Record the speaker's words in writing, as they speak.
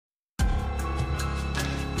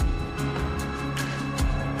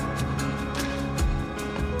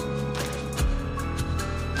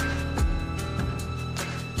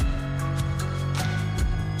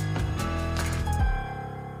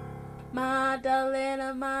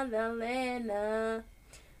Magdalena, Magdalena,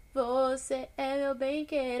 você é meu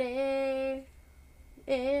bem-querer.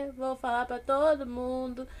 Eu vou falar pra todo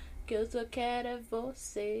mundo que eu só quero é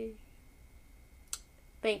você.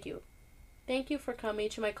 Thank you. Thank you for coming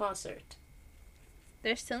to my concert.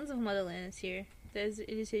 There's tons of Madalenas here. There's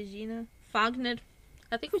Elis Regina, Fagner.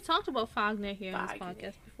 I think we talked about Fagner here on this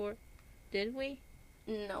podcast before. Did we?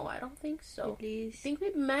 No, I don't think so. Elis. I think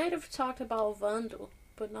we might have talked about Vandal,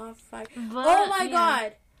 but not Fagner. Oh my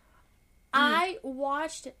god! I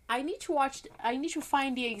need to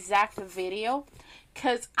find the exact video,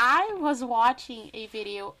 because I was watching a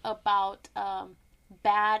video about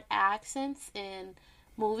bad accents in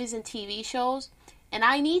movies and TV shows, and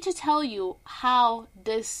I need to tell you how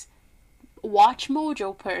this Watch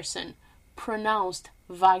Mojo person pronounced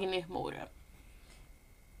Wagner Moura.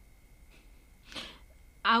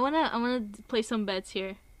 I wanna play some bets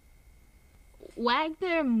here.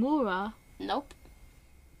 Wagner Moura. Nope.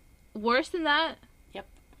 Worse than that? Yep.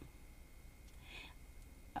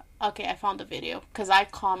 Okay, I found the video because I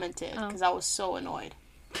commented because I was so annoyed.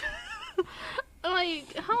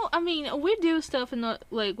 Like, how? I mean, we do stuff in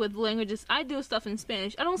with languages. I do stuff in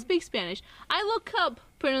Spanish. I don't speak Spanish. I look up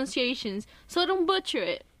pronunciations so I don't butcher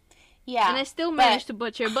it. Yeah, and I still manage to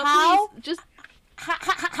butcher. But how, please, just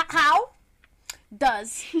how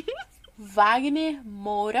does Wagner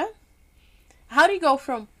Moura? How do you go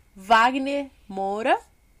from Wagner Moura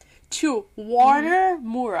to Warner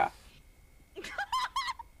Moura?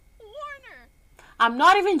 Warner. I'm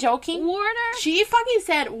not even joking. Warner. She fucking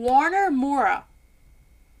said Warner Moura.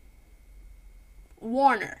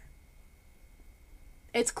 Warner.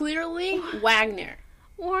 It's clearly Wagner.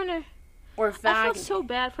 Warner. Or Wagner. I feel so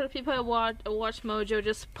bad for the people that watch Mojo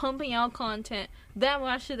just pumping out content that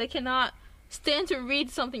much that they cannot stand to read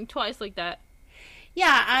something twice like that.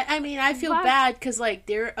 Yeah, I mean, I feel bad because, like,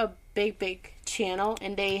 they're a big channel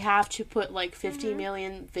and they have to put, like, 50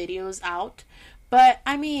 million videos out. But,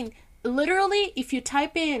 I mean, literally, if you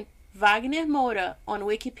type in Wagner Moura on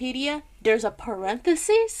Wikipedia, there's a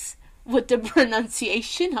parenthesis with the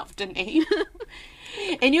pronunciation of the name.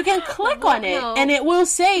 And you can click on it, and it will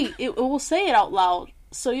say it out loud.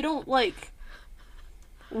 So you don't, like,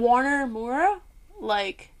 Warner Moura?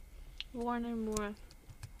 Like... Warner Moura.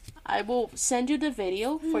 I will send you the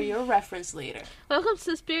video for your reference later. Welcome to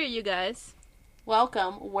the spirit, you guys.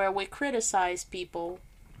 Welcome, where we criticize people,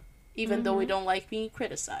 even though we don't like being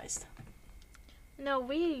criticized. No,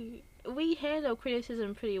 we handle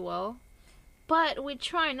criticism pretty well, but we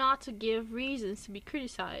try not to give reasons to be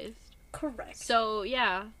criticized. Correct. So,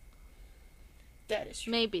 yeah. That is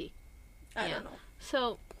true. Maybe. I don't know.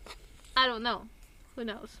 So, I don't know. Who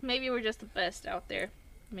knows? Maybe we're just the best out there.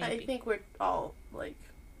 Maybe. I think we're all, like...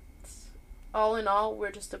 All in all,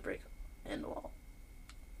 we're just a brick in the wall.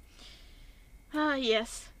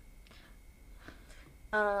 Yes.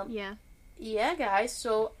 Yeah. Yeah, guys,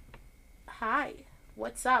 so... Hi.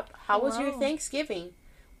 What's up? How was your Thanksgiving?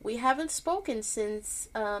 We haven't spoken since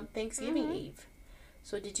Thanksgiving Eve.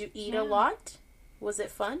 So did you eat a lot? Was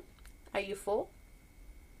it fun? Are you full?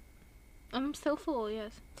 I'm still full,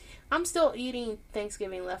 yes. I'm still eating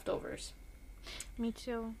Thanksgiving leftovers. Me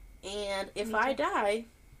too. And if I die,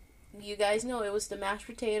 you guys know it was the mashed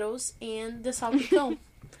potatoes and the salpicón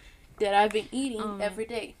that I've been eating every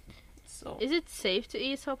day. So is it safe to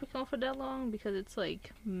eat salpicón for that long? Because it's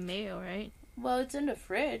like mayo, right? Well, it's in the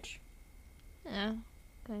fridge. Yeah.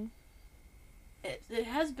 Okay. It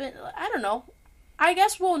has been, I don't know. I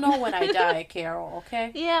guess we'll know when I die, Carol,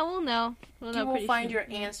 okay? Yeah, we'll know. You will find your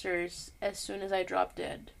answers as soon as I drop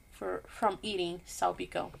dead from eating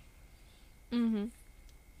salpicón.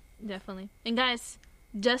 Definitely. And guys,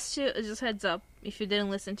 just heads up, if you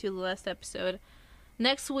didn't listen to the last episode,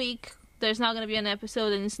 next week there's not going to be an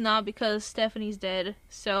episode, and it's not because Stephanie's dead.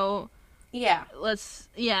 So yeah,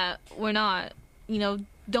 we're not.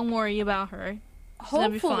 Don't worry about her.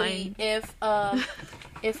 Hopefully, if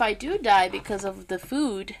I do die because of the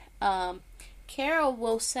food, Carol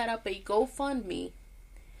will set up a GoFundMe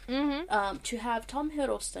to have Tom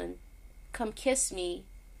Hiddleston come kiss me,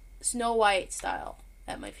 Snow White style,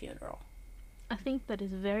 at my funeral. I think that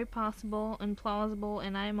is very possible and plausible,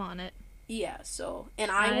 and I'm on it. Yeah. So,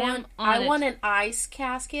 and I want an ice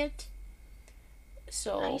casket.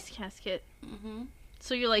 So ice casket.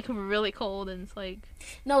 So you're like really cold, and it's like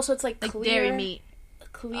no. So it's like clear dairy meat.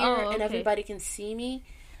 Clear and everybody can see me.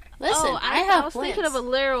 Listen, I was thinking of a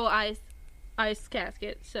literal ice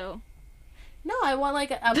casket. So no, I want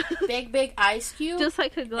like a big ice cube, just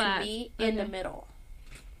like a glass, and me in the middle.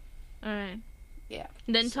 All right. Yeah.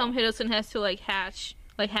 And then Tom Hiddleston has to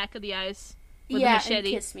hack the ice with a machete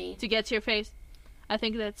and kiss me to get to your face. I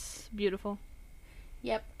think that's beautiful.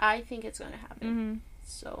 Yep, I think it's gonna happen.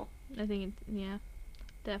 So I think, yeah,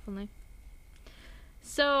 definitely.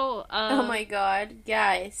 So, oh my god,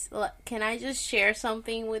 guys, can I just share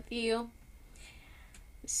something with you?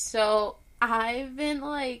 So, I've been,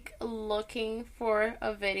 like, looking for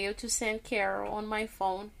a video to send Carol on my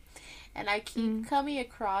phone, and I keep coming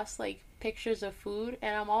across, like, pictures of food,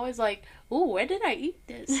 and I'm always like, ooh, where did I eat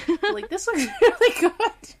this? Like, this looks really good.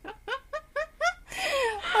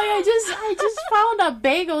 Like, I just found a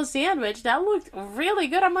bagel sandwich that looked really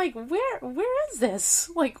good. I'm like, where is this?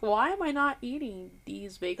 Like, why am I not eating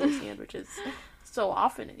these bagel sandwiches so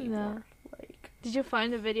often anymore? Yeah. Like, did you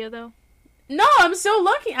find the video though? No, I'm still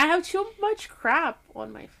looking. I have too much crap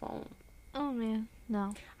on my phone. Oh man,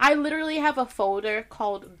 no. I literally have a folder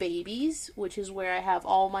called Babies, which is where I have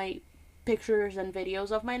all my pictures and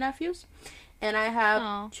videos of my nephews, and I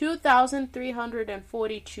have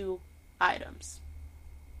 2,342 items.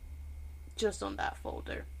 Just on that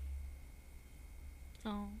folder.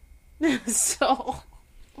 Oh. So.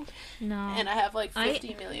 No. And I have like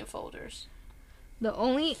 50 million folders. The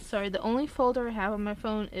only folder I have on my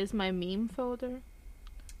phone is my meme folder,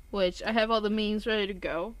 which I have all the memes ready to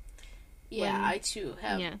go. Yeah, I too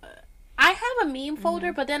have. Yeah. I have a meme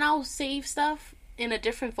folder, but then I'll save stuff in a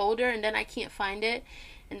different folder, and then I can't find it,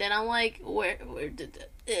 and then I'm like, where did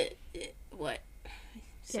what?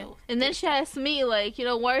 So, yeah. And then she asked me, like, you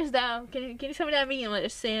know, where's that? Can you tell me that meme? And I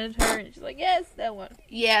just send her, and she's like, yes, that one.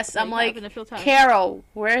 Yes, I'm like, Carol,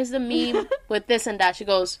 where's the meme with this and that? She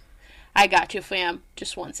goes, I got you, fam.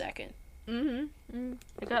 Just 1 second. I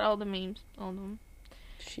got all the memes, all of them.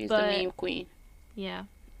 She's the meme queen. Yeah.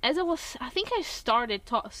 I think I started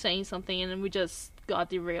saying something, and then we just got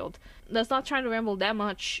derailed. Let's not try to ramble that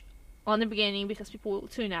much on the beginning, because people will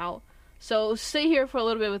tune out. So stay here for a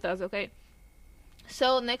little bit with us, okay?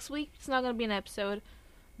 So next week, it's not going to be an episode.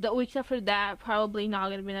 The week after that, probably not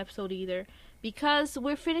going to be an episode either. Because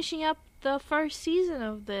we're finishing up the first season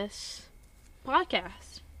of this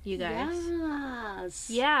podcast, you guys. Yes.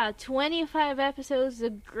 Yeah, 25 episodes is a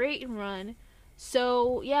great run.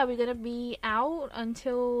 So, yeah, we're going to be out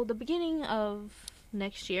until the beginning of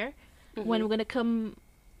next year. When we're going to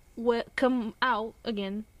come out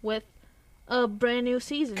again with a brand new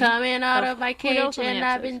season. Coming out of my cage, and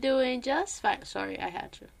I've been doing just fine. Sorry, I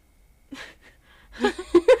had to.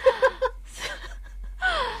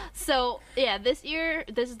 So, yeah, this year,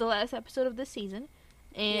 this is the last episode of this season.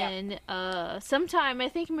 And sometime, I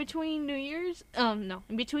think in between in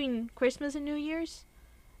between Christmas and New Year's,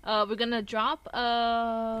 we're gonna drop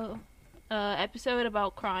a episode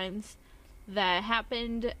about crimes that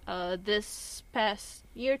happened this past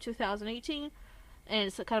year, 2018. And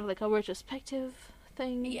it's kind of like a retrospective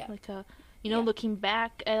thing, like looking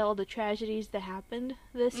back at all the tragedies that happened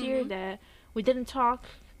this year that we didn't talk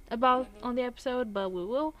about on the episode, but we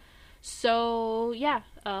will. So yeah,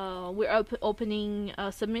 we're opening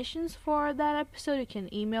submissions for that episode. You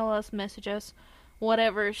can email us, message us,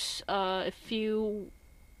 whatever's.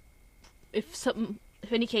 If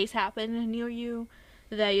any case happened near you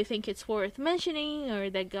that you think it's worth mentioning or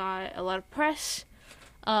that got a lot of press,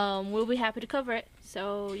 we'll be happy to cover it.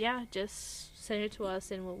 So yeah, just send it to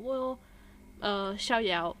us and we'll shout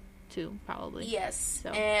you out too, probably. Yes.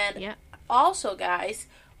 So, and also, guys,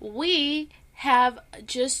 we have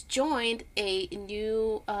just joined a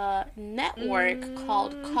new network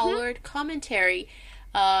called Colored Commentary.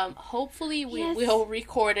 Hopefully we will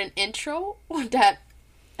record an intro that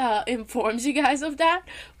informs you guys of that.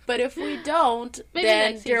 But if we don't,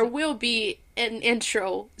 then there will be an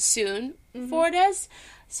intro soon for this.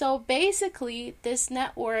 So basically, this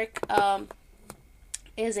network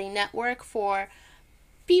is a network for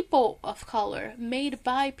people of color, made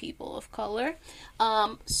by people of color.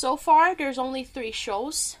 So far, there's only 3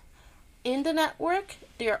 shows in the network.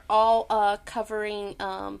 They're all covering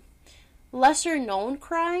lesser-known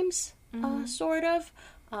crimes, sort of.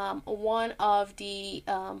 One of the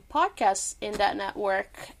podcasts in that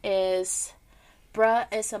network is Bruh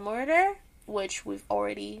is a Murder, which we've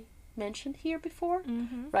already mentioned here before.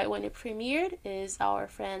 Right when it premiered is our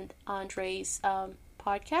friend Andre's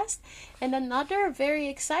podcast. And another very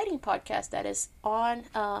exciting podcast that is on,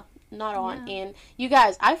 in. You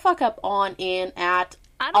guys, I fuck up on, in, at,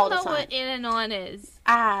 I don't know what in and on is.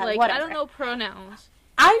 Whatever. I don't know pronouns.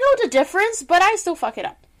 I know the difference, but I still fuck it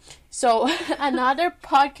up. So, another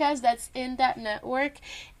podcast that's in that network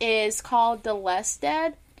is called The Less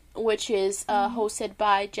Dead, which is hosted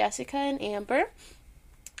by Jessica and Amber.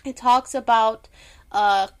 It talks about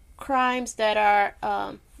crimes that are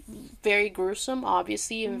very gruesome,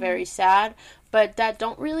 obviously, and very sad, but that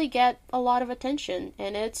don't really get a lot of attention,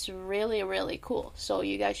 and it's really, really cool. So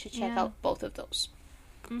you guys should check out both of those.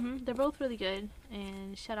 They're both really good,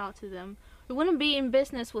 and shout out to them. We wouldn't be in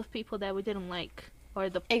business with people that we didn't like, or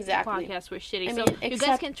the podcasts were shitty. So you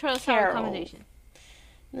guys can trust our recommendation.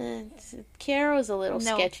 Carol is a little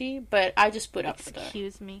sketchy, but I just put up for that.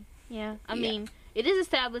 Excuse me. Yeah, I mean, it is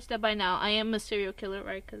established that by now I am a serial killer,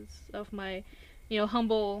 right? Because of my,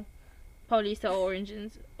 humble Paulista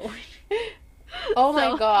origins. Oh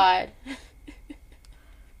my god.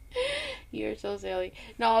 You're so silly.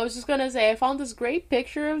 No, I was just gonna say, I found this great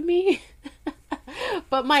picture of me,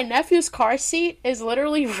 but my nephew's car seat is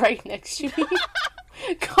literally right next to me.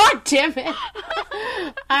 God damn it.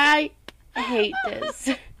 I hate this.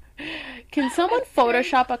 Can someone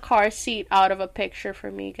Photoshop a car seat out of a picture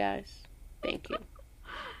for me, guys? Thank you.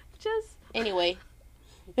 Anyway,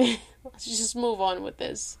 let's just move on with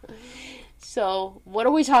this. So, what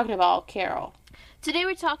are we talking about, Carol? Today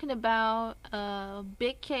we're talking about a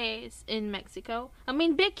big case in Mexico. I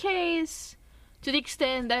mean, big case to the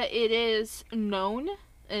extent that it is known.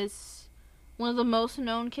 It's one of the most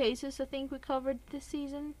known cases I think we covered this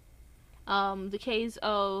season. The case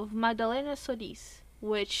of Magdalena Solis,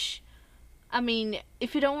 which, I mean,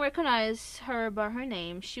 if you don't recognize her by her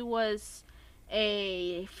name, she was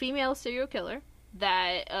a female serial killer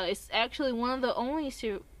that is actually one of the only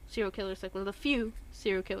serial killers, like one of the few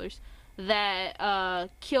serial killers that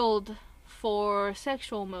killed for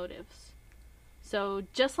sexual motives. So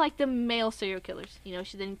just like the male serial killers,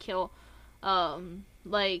 she didn't kill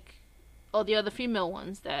like all the other female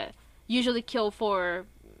ones that usually kill for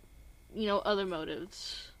other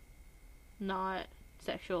motives, not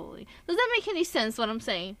sexually. Does that make any sense what I'm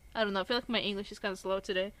saying? I don't know. I feel like my English is kind of slow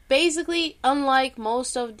today. Basically, unlike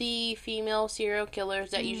most of the female serial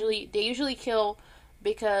killers that usually kill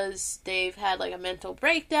because they've had like a mental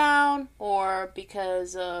breakdown or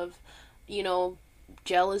because of,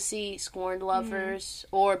 jealousy, scorned lovers,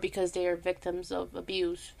 or because they are victims of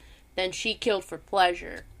abuse, then she killed for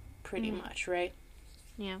pleasure, pretty much, right?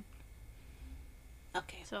 Yeah.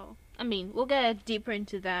 Okay. So, I mean, we'll get deeper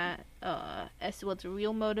into that as to what the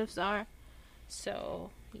real motives are. So,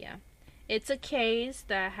 yeah. It's a case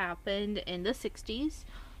that happened in the 60s.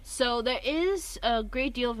 So, there is a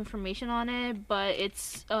great deal of information on it, but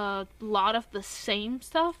it's a lot of the same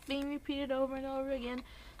stuff being repeated over and over again.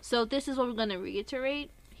 So, this is what we're going to reiterate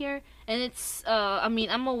here. And it's,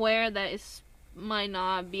 I'm aware that it might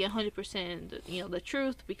not be 100%, the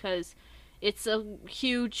truth, because it's a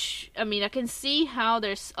huge, I can see how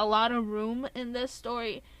there's a lot of room in this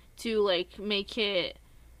story to, make it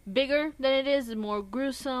bigger than it is and more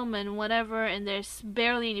gruesome and whatever, and there's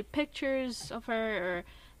barely any pictures of her, or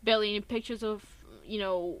barely any pictures of,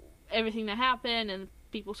 everything that happened and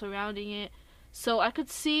people surrounding it. So I could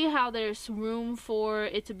see how there's room for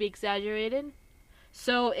it to be exaggerated.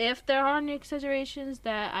 So if there are any exaggerations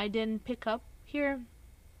that I didn't pick up here,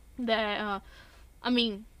 that,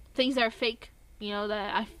 things that are fake, that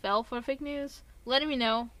I fell for fake news, let me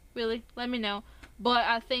know. Really, let me know. But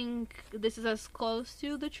I think this is as close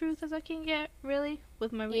to the truth as I can get, really,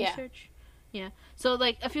 with my research. Yeah. So,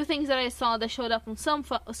 a few things that I saw that showed up on some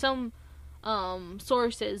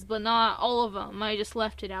sources, but not all of them. I just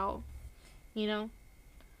left it out,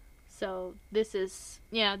 So, this is,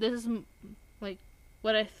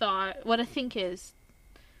 what I think is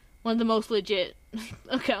one of the most legit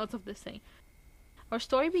accounts of this thing. Our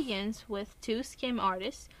story begins with two scam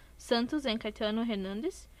artists, Santos and Caetano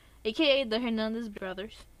Hernandez, aka the Hernandez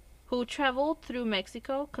brothers, who traveled through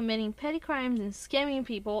Mexico committing petty crimes and scamming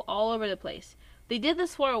people all over the place. They did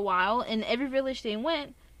this for a while, and every village they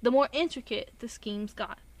went, the more intricate the schemes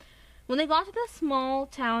got. When they got to the small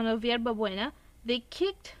town of Yerba Buena, they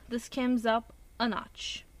kicked the scams up a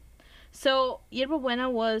notch. So, Yerba Buena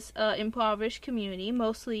was an impoverished community,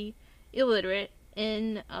 mostly illiterate,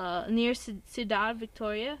 in near Ciudad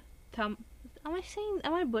Victoria. Am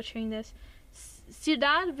I butchering this?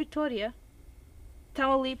 Ciudad Victoria,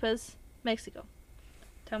 Tamaulipas, Mexico.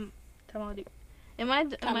 Tamaulipas.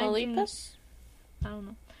 Tamaulipas? I don't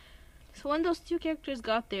know. So when those two characters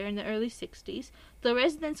got there in the early 60s, the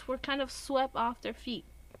residents were kind of swept off their feet.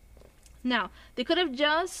 Now, they could have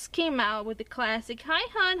just came out with the classic, "Hi,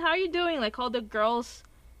 hon, how are you doing?" Like all the girls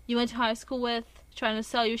you went to high school with, trying to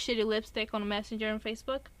sell you shitty lipstick on a messenger on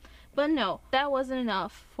Facebook. But no, that wasn't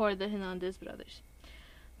enough for the Hernandez brothers.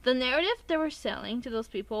 The narrative they were selling to those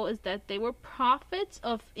people is that they were prophets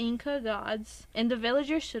of Inca gods, and the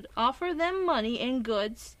villagers should offer them money and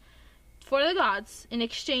goods for the gods in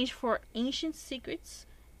exchange for ancient secrets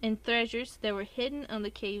and treasures that were hidden on the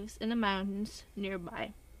caves in the mountains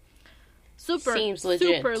nearby. Seems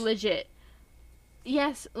legit. Super legit.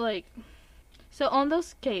 Yes, so on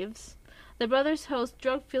those caves, The brothers host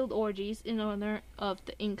drug-filled orgies in honor of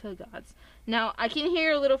the Inca gods. Now, I can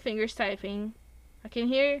hear little fingers typing. I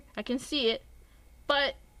can see it.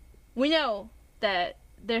 But we know that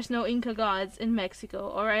there's no Inca gods in Mexico,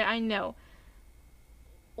 alright? I know.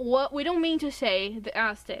 What we don't mean to say the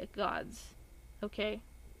Aztec gods, okay?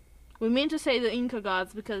 We mean to say the Inca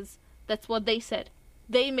gods because that's what they said.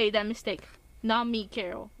 They made that mistake, not me,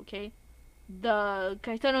 Carol, okay? The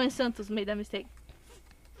Caetano and Santos made that mistake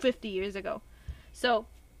 50 years ago. So,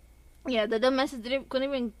 yeah, the dumbasses couldn't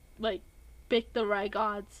even, like, pick the right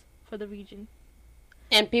gods for the region.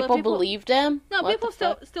 And people believed them? No, what people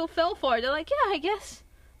still fell for it. They're like, yeah, I guess.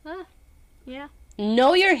 Yeah.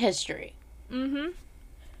 Know your history. Mm-hmm.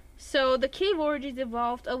 So the cave orgies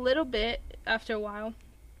evolved a little bit after a while.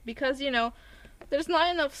 Because, there's not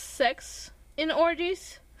enough sex in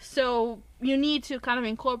orgies. So you need to kind of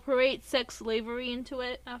incorporate sex slavery into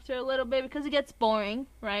it after a little bit. Because it gets boring,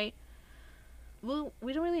 right? Well,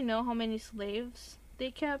 we don't really know how many slaves they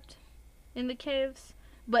kept in the caves.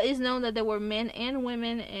 But it's known that there were men and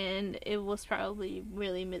women. And it was probably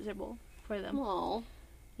really miserable for them. Well,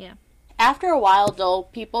 yeah. After a while, though,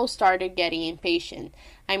 people started getting impatient.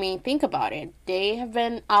 I mean, think about it. They have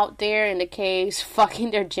been out there in the caves fucking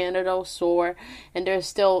their genitals sore, and there's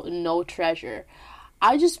still no treasure.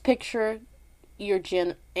 I just picture your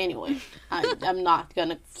Anyway, I'm not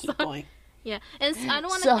gonna keep going. Yeah, and I don't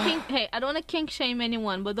want to I don't want to kink shame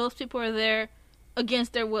anyone, but those people are there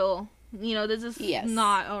against their will. This is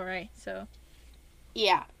not all right. So,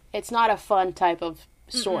 yeah, it's not a fun type of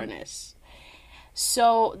soreness.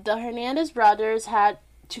 So, the Hernandez brothers had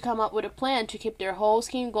to come up with a plan to keep their whole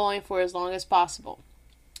scheme going for as long as possible.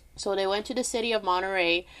 So, they went to the city of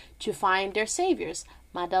Monterrey to find their saviors,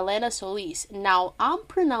 Magdalena Solis. Now, I'm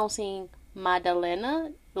pronouncing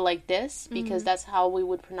Magdalena like this because that's how we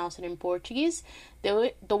would pronounce it in Portuguese.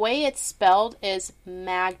 The way it's spelled is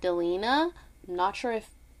Magdalena. I'm not sure if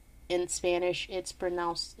in Spanish it's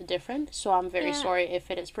pronounced different, so I'm very sorry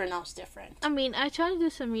if it is pronounced different. I mean, I tried to do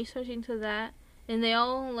some research into that. And they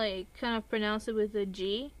all, kind of pronounce it with a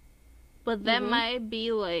G. But that might be,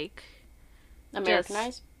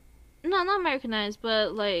 Americanized? No, not Americanized,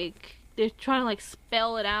 but, they're trying to,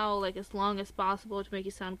 spell it out, as long as possible to make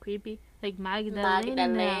it sound creepy. Like,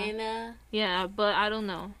 Magdalena. Yeah, but I don't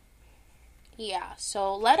know. Yeah,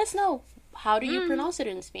 so let us know. How do you pronounce it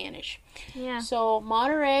in Spanish? Yeah. So,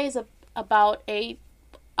 Monterrey is about 8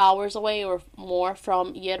 hours away or more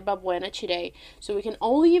from Yerba Buena, Chile. So we can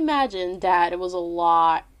only imagine that it was a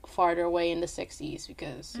lot farther away in the 60s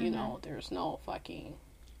because, there's no fucking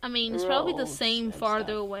I mean, it's probably the same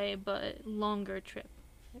farther away, but longer trip.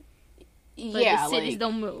 But the cities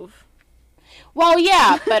don't move. Well,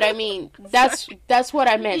 yeah, but I mean, that's what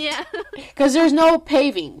I meant. Yeah. Because there's no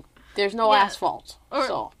paving. There's no asphalt.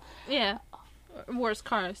 Yeah. Or worse,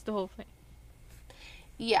 cars, the whole thing.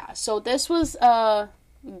 Yeah, so this was,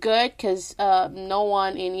 good because no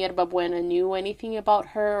one in Yerba Buena knew anything about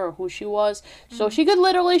her or who she was, so she could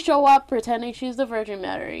literally show up pretending she's the Virgin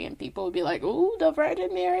Mary and people would be like, ooh, the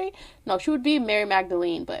Virgin Mary. No, she would be Mary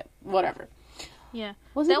Magdalene, but whatever. Yeah,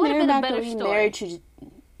 wasn't that would Mary have been Magdalene a better story. married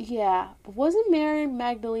to wasn't Mary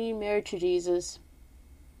Magdalene married to Jesus?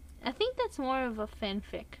 I think that's more of a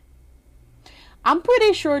fanfic. I'm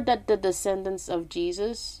pretty sure that the descendants of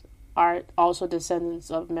Jesus are also descendants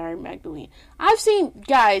of Mary Magdalene.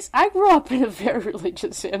 I grew up in a very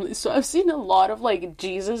religious family, so I've seen a lot of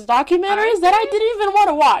Jesus documentaries that I didn't even want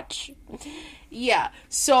to watch. Yeah,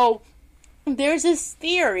 so there's this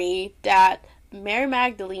theory that Mary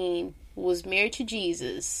Magdalene was married to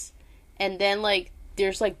Jesus, and then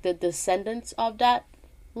there's the descendants of that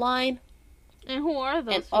line. And who are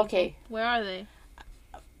those people? Okay, where are they?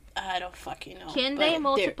 I don't fucking know. Can they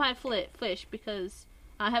multiply fish? Because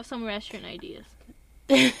I have some restaurant ideas.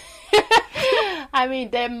 I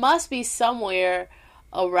mean, there must be somewhere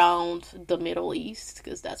around the Middle East,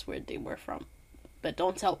 because that's where they were from. But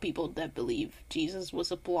don't tell people that believe Jesus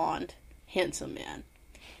was a blonde, handsome man.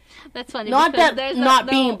 That's funny. Not that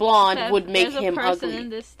being blonde would make him ugly. There's a person in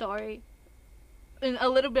this story. In a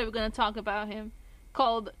little bit, we're going to talk about him,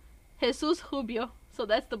 called Jesus Rubio. So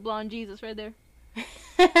that's the blonde Jesus right there.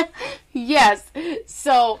 Yes.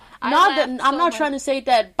 So I'm not trying to say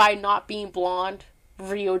that by not being blonde,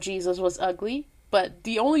 Rio Jesus was ugly, but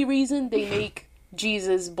the only reason they make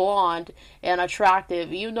Jesus blonde and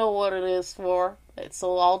attractive, you know what it is for.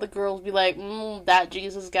 So all the girls be like, that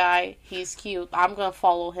Jesus guy, he's cute. I'm gonna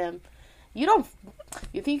follow him. You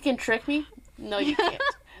think you can trick me? No, you can't.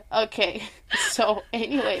 Okay. So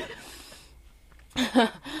anyway,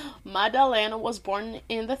 Magdalena was born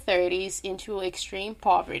in the 30s into extreme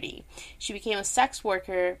poverty. She became a sex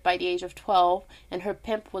worker by the age of 12, and her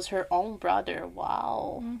pimp was her own brother.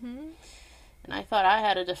 Wow. Mm-hmm. And I thought I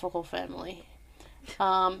had a difficult family.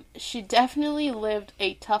 She definitely lived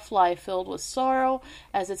a tough life filled with sorrow,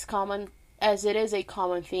 as it is a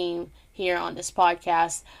common theme here on this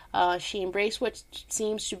podcast. She embraced what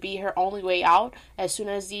seems to be her only way out as soon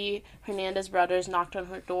as the Hernandez brothers knocked on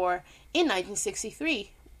her door in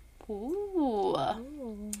 1963. Ooh.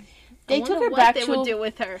 They took her back to... What they would do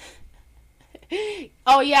with her.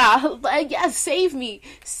 Oh yeah, save me,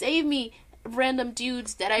 random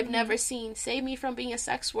dudes that I've never seen. Save me from being a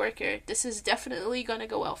sex worker. This is definitely gonna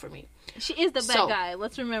go well for me. She is the bad guy.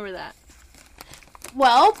 Let's remember that.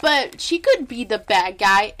 Well, but she could be the bad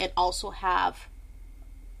guy and also have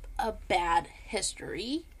a bad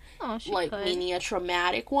history. Oh, she like could. Meaning a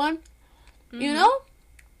traumatic one. Mm-hmm. You know?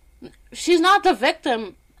 She's not the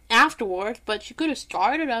victim afterwards, but she could have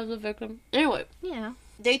started as a victim. Anyway. Yeah.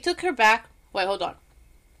 They took her back. Wait, hold on.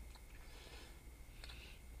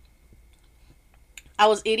 I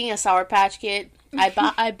was eating a Sour Patch Kid. I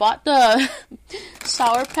bought the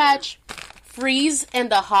Sour Patch freeze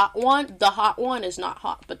and the hot one. The hot one is not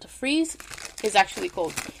hot, but the freeze is actually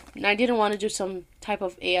cold. And I didn't want to do some type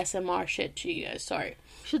of ASMR shit to you guys. Sorry.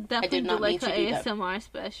 Should definitely do like an ASMR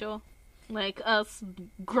special. Like us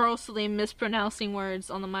grossly mispronouncing words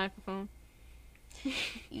on the microphone.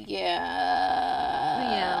 Yeah.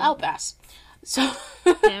 I'll pass. So,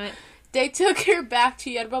 damn it. They took her back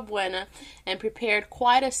to Yerba Buena and prepared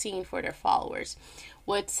quite a scene for their followers.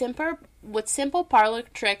 With simple parlor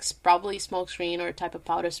tricks, probably smokescreen or a type of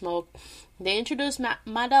powder smoke, they introduced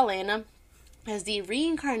Magdalena as the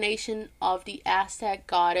reincarnation of the Aztec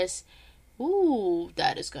goddess. Ooh,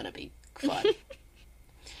 that is gonna be fun.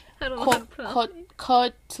 I don't know how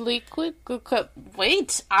to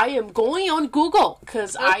Wait, I am going on Google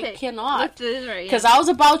because I cannot. Because I was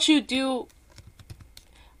about to do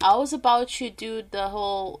the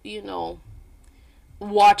whole,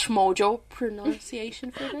 Watch Mojo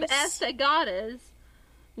pronunciation for this. The Aztec goddess,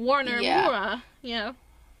 Warner Mura,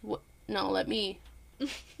 No, let me.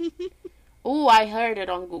 Ooh, I heard it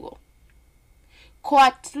on Google.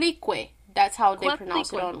 Coatlicue. That's how they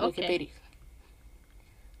pronounce it on Wikipedia.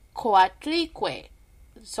 Coatlicue.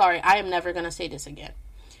 Sorry, I am never gonna say this again.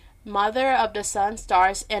 Mother of the sun,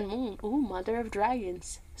 stars, and moon. Ooh, mother of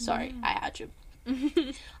dragons. Sorry, I had you.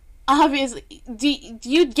 Obviously,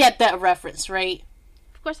 you get that reference, right?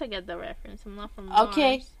 Of course I get the reference. I'm not from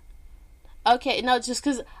Mars. Okay, no, just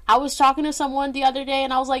because I was talking to someone the other day,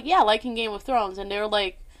 and I was like, yeah, like in Game of Thrones, and they were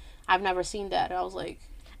like, I've never seen that. And I was like...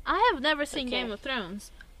 I have never seen Game of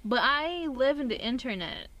Thrones, but I live in the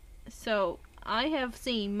internet, so I have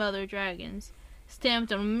seen Mother Dragons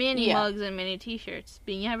stamped on many mugs and many t-shirts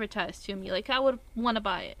being advertised to me. Like, I would want to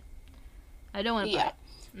buy it. I don't want to buy it.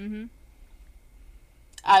 Mm-hmm.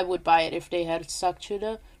 I would buy it if they had stuck to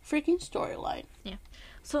the freaking storyline. Yeah.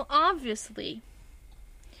 So, obviously,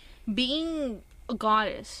 being a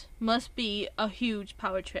goddess must be a huge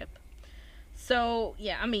power trip. So,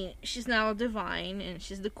 yeah, I mean, she's now divine, and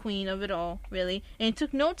she's the queen of it all, really. And it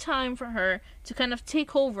took no time for her to kind of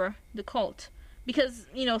take over the cult. Because,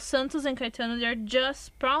 Santos and Caetano, they're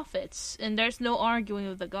just prophets, and there's no arguing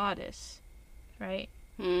with the goddess, right?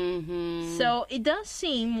 Mm-hmm. So, it does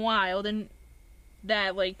seem wild, and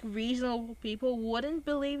that, reasonable people wouldn't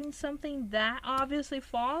believe in something that obviously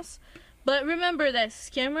false. But remember that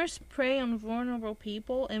scammers prey on vulnerable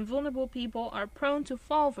people, and vulnerable people are prone to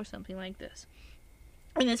fall for something like this.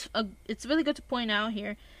 And it's really good to point out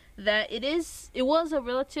here that it was a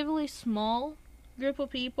relatively small group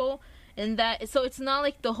of people, and that so it's not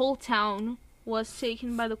like the whole town was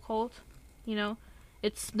taken by the cult.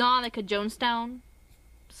 It's not like a Jonestown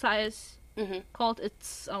size cult.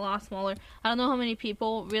 It's a lot smaller. I don't know how many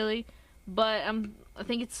people really, but I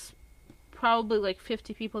think it's probably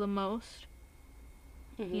 50 people the most.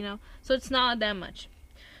 So it's not that much.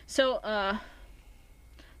 So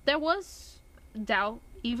there was doubt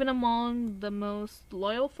even among the most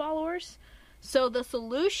loyal followers. So the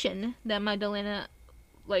solution that Magdalena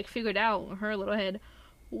figured out in her little head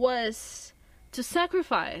was to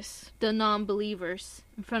sacrifice the non-believers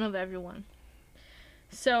in front of everyone.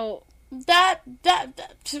 So that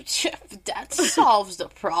solves the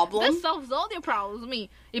problem. That solves all their problems. I mean,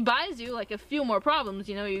 it buys you a few more problems.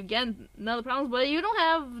 You get another problem, but you don't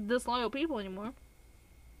have disloyal people anymore,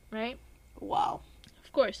 right? Wow.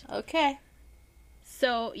 Of course. Okay.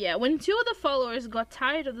 So yeah, when two of the followers got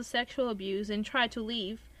tired of the sexual abuse and tried to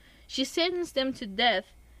leave, she sentenced them to death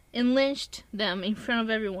and lynched them in front of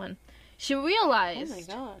everyone. She realized... Oh my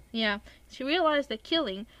god. Yeah. She realized that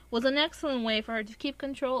killing was an excellent way for her to keep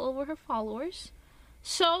control over her followers.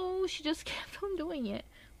 So she just kept on doing it.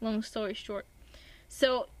 Long story short.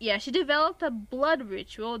 So, yeah, she developed a blood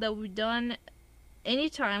ritual that would be done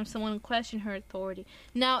anytime someone questioned her authority.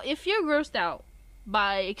 Now, if you're grossed out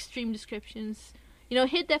by extreme descriptions,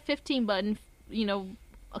 hit that 15 button,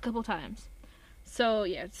 a couple times. So,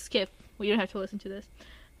 yeah, skip. We don't have to listen to this.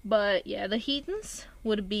 But, yeah, the heathens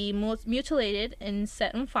would be mutilated and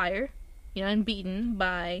set on fire, and beaten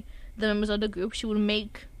by the members of the group. She would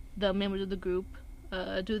make the members of the group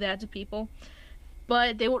do that to people.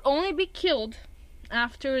 But they would only be killed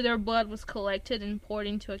after their blood was collected and poured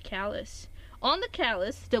into a chalice. On the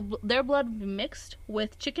chalice, their blood would be mixed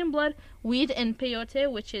with chicken blood, weed, and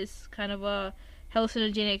peyote, which is kind of a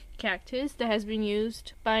hallucinogenic cactus that has been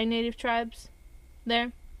used by native tribes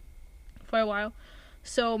there for a while.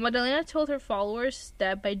 So Magdalena told her followers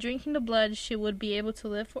that by drinking the blood, she would be able to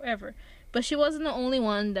live forever. But she wasn't the only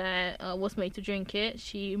one that was made to drink it.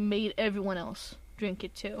 She made everyone else drink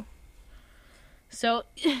it too. So,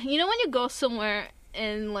 when you go somewhere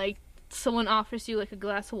and, someone offers you, a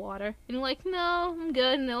glass of water, and you're like, no, I'm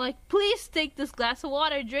good. And they're like, please take this glass of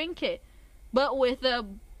water, drink it. But with a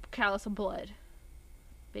callus of blood,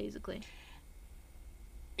 basically.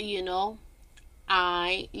 You know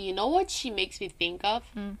what she makes me think of?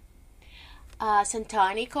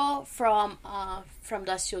 Santanico from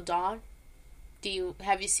Dusk Till Dawn.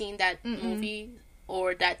 Have you seen that movie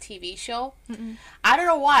or that TV show? Mm-mm. I don't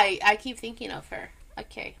know why I keep thinking of her.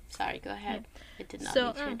 Okay, sorry, go ahead. I did not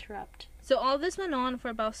mean to interrupt. So all this went on for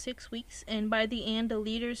about 6 weeks, and by the end, the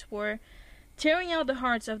leaders were tearing out the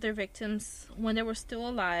hearts of their victims when they were still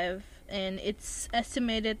alive, and it's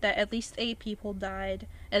estimated that at least 8 people died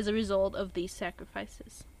as a result of these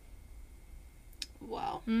sacrifices.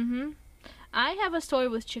 Wow. I have a story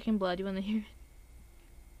with chicken blood. You want to hear it?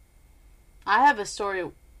 I have a story.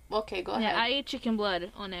 Okay, go ahead. Yeah, I ate chicken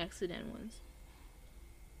blood on accident once.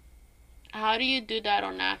 How do you do that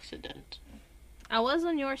on accident? I was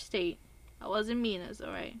in your state. I was in Mina's,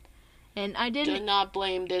 alright? And I didn't... Do not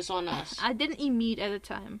blame this on us. I didn't eat meat at the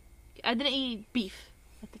time. I didn't eat beef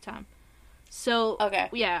at the time. So, okay.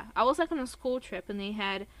 Yeah, I was on a school trip, and they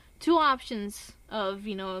had 2 options of,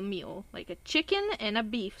 a meal. Like a chicken and a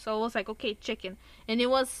beef. So I was like, okay, chicken. And it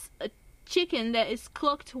was a chicken that is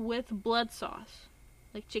cooked with blood sauce.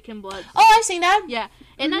 Like chicken blood sauce. Oh, I've seen that. Yeah.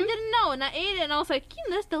 And I didn't know, and I ate it, and I was like,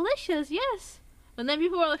 that's delicious, yes. And then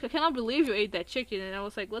people were like, I cannot believe you ate that chicken. And I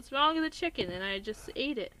was like, what's wrong with the chicken? And I just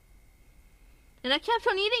ate it. And I kept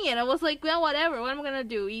on eating it. I was like, well, whatever. What am I going to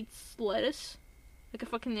do? Eat lettuce? Like a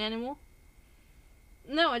fucking animal?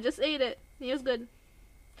 No, I just ate it. It was good.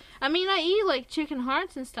 I mean, I eat, chicken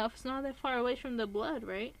hearts and stuff. It's not that far away from the blood,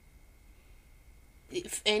 right?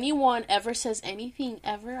 If anyone ever says anything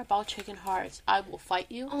ever about chicken hearts, I will fight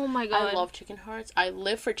you. Oh my god. I love chicken hearts. I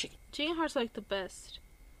live for chicken. Chicken hearts are the best.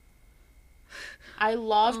 I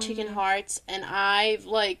love chicken hearts, and I've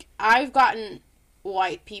gotten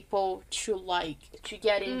white people to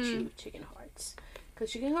get into chicken hearts.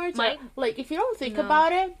 Because chicken hearts are, if you don't think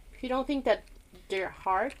about it, if you don't think that they're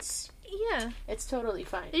hearts, yeah, it's totally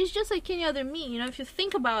fine. It's just like any other meat, if you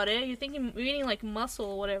think about it, you're eating muscle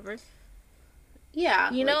or whatever.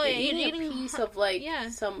 Yeah, you're eating a piece of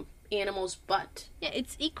some animal's butt. Yeah,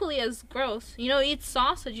 it's equally as gross. Eat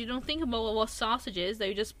sausage. You don't think about what sausage is. That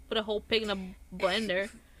you just put a whole pig in a blender.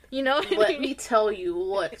 Let me tell you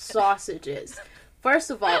what sausage is. First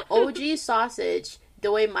of all, OG sausage,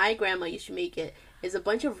 the way my grandma used to make it, is a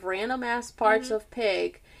bunch of random ass parts of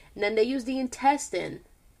pig, and then they use the intestine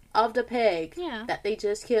of the pig that they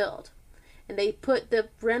just killed, and they put the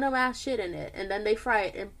random ass shit in it, and then they fry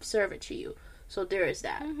it and serve it to you. So there is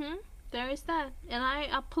that. There is that. And I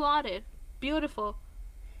applaud it. Beautiful.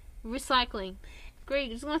 Recycling. Great.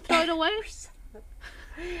 You're just gonna throw it away?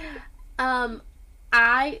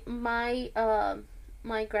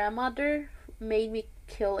 My grandmother made me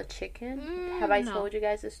kill a chicken. Have I told you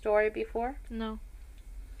guys this story before? No.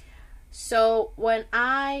 So when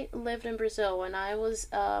I lived in Brazil, when I was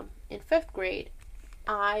in 5th grade,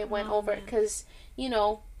 I went over because,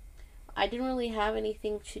 I didn't really have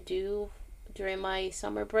anything to do during my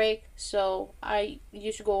summer break, so I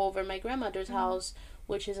used to go over my grandmother's house,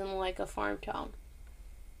 which is in a farm town.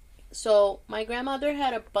 So my grandmother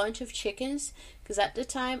had a bunch of chickens, because at the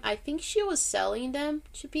time I think she was selling them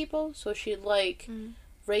to people, so she'd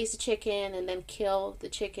raise the chicken and then kill the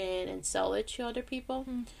chicken and sell it to other people.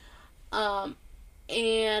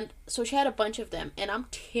 And so she had a bunch of them, and I'm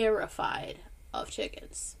terrified of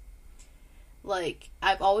chickens. like,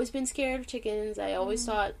 I've always been scared of chickens. I always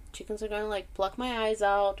thought chickens are going to, like, pluck my eyes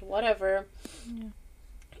out, whatever. Yeah.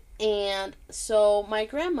 And so my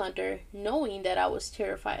grandmother, knowing that I was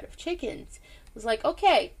terrified of chickens, was like,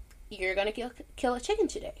 okay, you're going to kill a chicken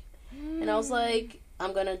today. And I was like,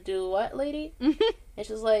 I'm going to do what, lady? And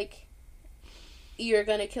she was like, you're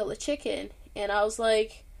going to kill a chicken. And I was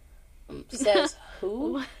like, says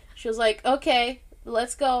who? She was like, okay,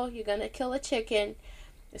 let's go. You're going to kill a chicken.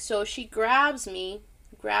 So she grabs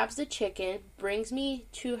the chicken, brings me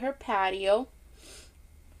to her patio,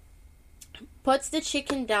 puts the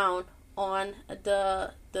chicken down on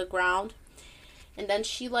the ground, and then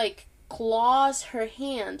she, like, claws her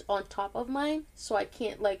hand on top of mine so I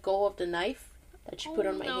can't let go of the knife that she put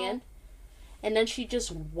on my hand. And then she just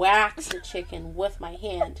whacks the chicken with my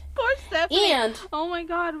hand. Poor Stephanie. And oh my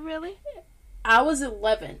God, really? I was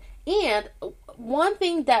 11. And one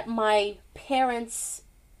thing that my parents,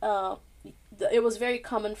 it was very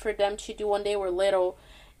common for them to do when they were little,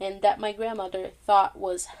 and that my grandmother thought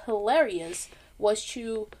was hilarious, was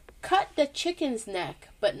to cut the chicken's neck,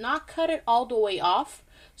 but not cut it all the way off,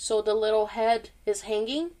 so the little head is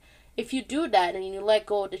hanging. If you do that and you let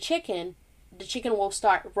go of the chicken will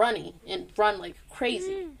start running and run like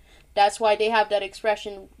crazy. That's why they have that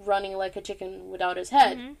expression, running like a chicken without his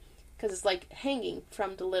head, because it's like hanging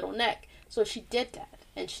from the little neck. So she did that,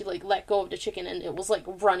 and she, like, let go of the chicken, and it was, like,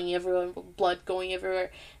 running everywhere, blood going everywhere.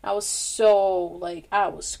 I was so, like, I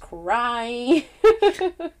was crying.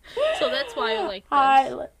 So that's why you like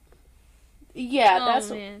this.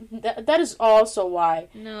 That is also why.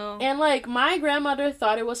 No. And, like, my grandmother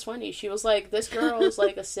thought it was funny. She was like, this girl is,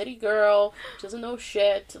 like, a city girl, she doesn't know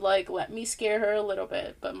shit, like, let me scare her a little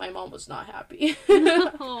bit. But my mom was not happy.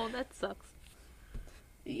 Oh, that sucks.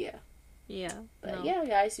 Yeah. Yeah. But yeah,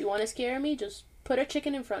 guys, you want to scare me? Just put a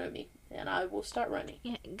chicken in front of me, and I will start running.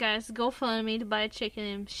 Yeah, guys, go find me to buy a chicken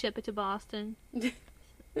and ship it to Boston.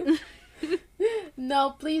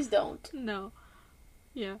 No, please don't. No.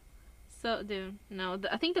 Yeah. So, dude, no.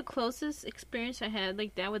 I think the closest experience I had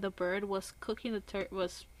like that with a bird was making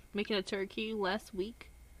a turkey last week.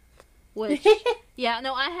 Which, yeah,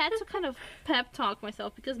 no, I had to kind of pep talk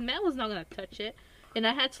myself because Matt was not gonna touch it, and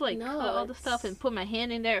I had to cut all the stuff and put my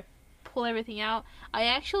hand in there, pull everything out. I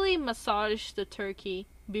actually massaged the turkey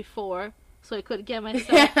before so I could get myself.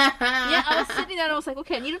 Yeah, I was sitting there and I was like,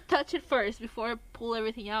 okay, I need to touch it first before I pull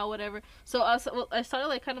everything out, whatever. So I started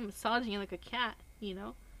like kind of massaging it like a cat, you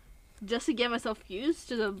know, just to get myself used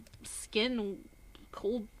to the skin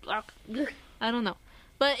cold. I don't know,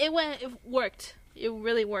 but it worked. It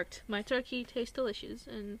really worked. My turkey tastes delicious,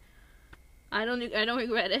 and I don't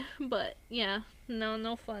regret it. But yeah,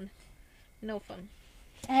 no fun.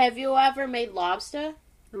 Have you ever made lobster?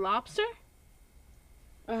 Lobster?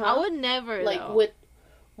 Uh-huh. I would never, like, though.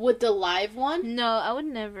 with the live one? No, I would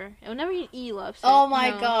never. I would never eat lobster. Oh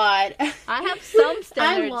my god. I have some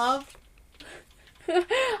standards.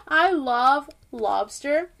 I love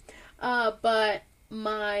lobster. But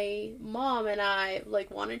my mom and I,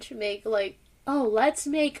 like, wanted to make, like, let's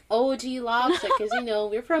make OG lobster, because, you know,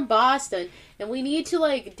 we're from Boston, and we need to,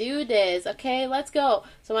 like, do this, okay, let's go.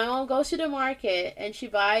 So my mom goes to the market, and she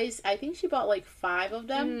buys, I think she bought, like, 5 of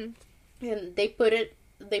them, and they put it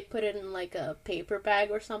in, like, a paper bag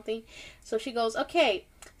or something. So she goes, okay,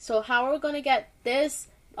 so how are we gonna get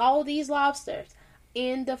all these lobsters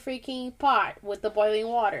in the freaking pot with the boiling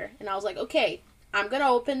water? And I was like, okay, I'm gonna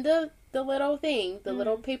open the little thing, the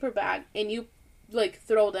little paper bag, and you, like,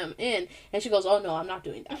 throw them in. And she goes, oh no, I'm not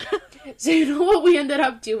doing that. So you know what we ended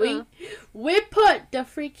up doing? We put the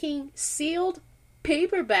freaking sealed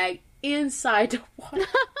paper bag inside the water.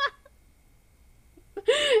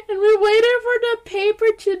 And we waited for the paper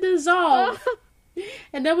to dissolve.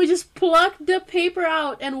 And then we just plucked the paper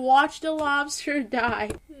out and watched the lobster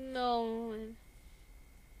die. No.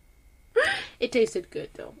 It tasted good,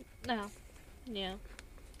 though. No. Yeah.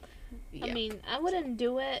 I mean, I wouldn't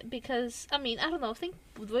do it because, I mean, I don't know. I think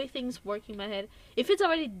the way things work in my head, if it's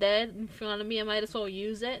already dead in front of me, I might as well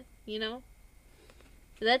use it, you know?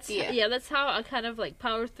 That's how I kind of, like,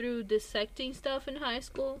 powered through dissecting stuff in high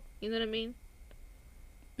school. You know what I mean?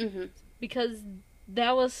 Mm-hmm. Because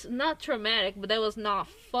that was not traumatic, but that was not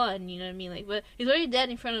fun, you know what I mean? Like, but it's already dead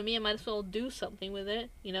in front of me, I might as well do something with it,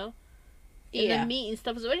 you know? And the meat and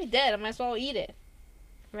stuff is already dead, I might as well eat it.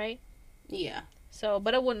 Right? Yeah. So,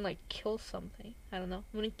 but I wouldn't, like, kill something. I don't know.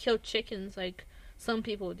 I wouldn't kill chickens like some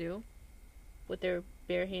people do with their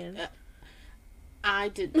bare hands.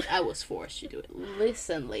 I was forced to do it.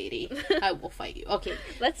 Listen, lady, I will fight you. Okay,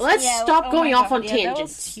 let's stop going off on tangents. That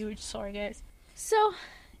was huge. Sorry, guys. So,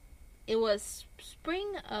 It was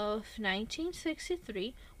spring of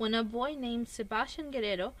 1963 when a boy named Sebastian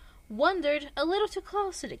Guerrero wandered a little too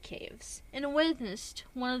close to the caves and witnessed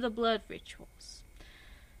one of the blood rituals.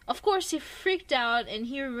 Of course, he freaked out and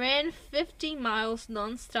he ran 50 miles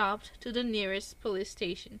non-stop to the nearest police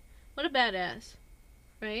station. What a badass,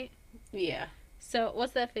 right? Yeah. So,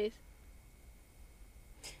 what's that face?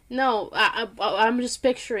 No, I'm just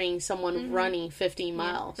picturing someone running 15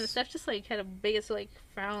 miles. And Steph just like had a biggest like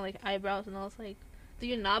frown, like eyebrows, and I was like, "Do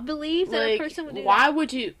you not believe that a person would do why that?"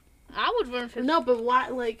 would you? I would run 15. No, but why?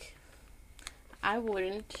 Like, I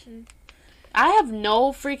wouldn't. I have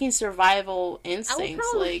no freaking survival instincts.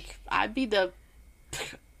 I'd be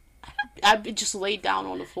just laid down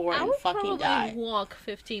on the floor and fucking die. I would probably walk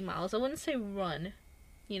 15 miles. I wouldn't say run,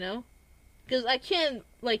 you know? Because I can't,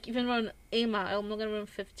 like, even run a mile. I'm not going to run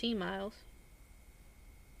 15 miles.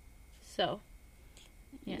 So,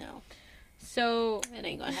 yeah. No. So... It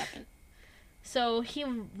ain't going to happen. So, he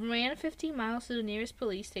ran 15 miles to the nearest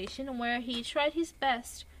police station where he tried his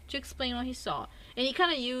best to explain what he saw. And he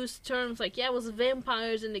kind of used terms like, yeah, it was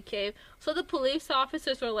vampires in the cave. So the police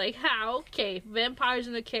officers were like, how? Okay, vampires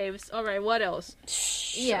in the caves. Alright, what else?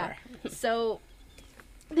 Sure. Yeah. So,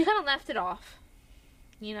 they kind of left it off,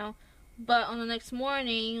 you know? But on the next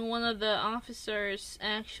morning, one of the officers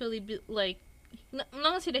actually, I'm not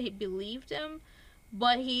going to say that he believed him,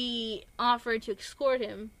 but he offered to escort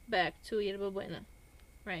him back to Yerba Buena.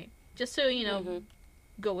 Right. Just so, you know,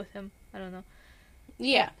 go with him. I don't know.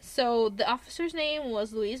 Yeah. So the officer's name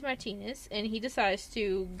was Luis Martinez, and he decides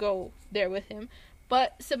to go there with him.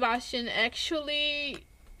 But Sebastian actually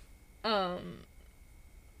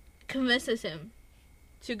convinces him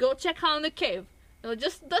to go check out the cave. You know,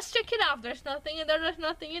 just let's check it out. There's nothing in there. There's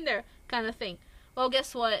nothing in there, kind of thing. Well,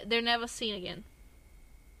 guess what? They're never seen again.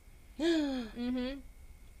 Oh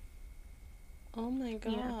my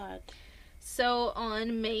god. Yeah. So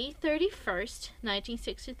on May 31st,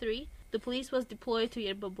 1963. The police was deployed to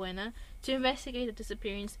Yerba Buena to investigate the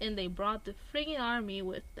disappearance, and they brought the friggin' army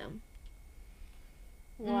with them.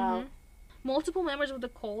 Wow. Multiple members of the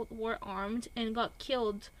cult were armed and got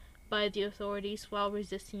killed by the authorities while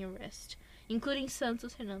resisting arrest, including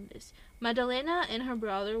Santos Hernandez. Magdalena and her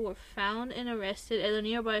brother were found and arrested at a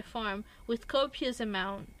nearby farm with copious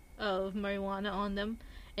amount of marijuana on them,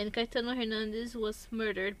 and Caetano Hernandez was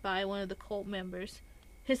murdered by one of the cult members,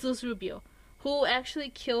 Jesus Rubio, who actually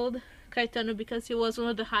killed Caetano because he was one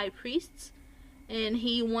of the high priests, and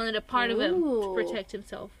he wanted a part of him to protect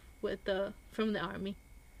himself from the army.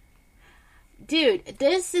 Dude,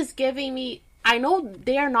 this is giving me... I know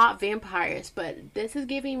they are not vampires, but this is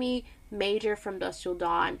giving me Major from Dusk Till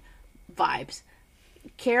Dawn vibes.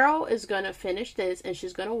 Carol is gonna finish this, and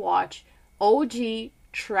she's gonna watch OG,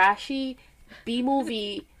 trashy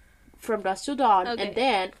B-movie from Dusk Till Dawn, and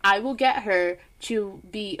then I will get her to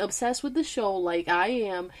be obsessed with the show like I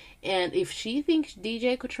am, and if she thinks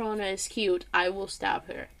DJ Cotrona is cute, I will stab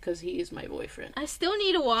her, because he is my boyfriend. I still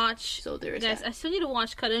need to watch... So there is guys, that. I still need to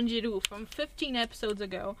watch Karanjiru from 15 episodes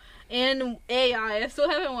ago, and AI, I still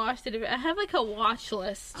haven't watched it. I have like a watch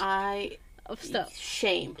list of stuff.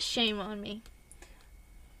 Shame on me.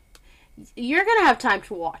 You're gonna have time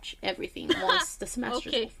to watch everything once the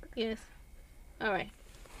semester's over. Yes. Alright.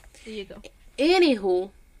 There you go. Anywho,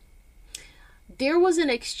 there was an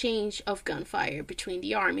exchange of gunfire between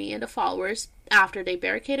the army and the followers after they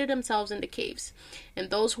barricaded themselves in the caves, and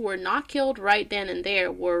those who were not killed right then and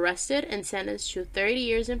there were arrested and sentenced to 30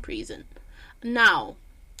 years in prison. Now,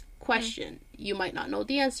 question, you might not know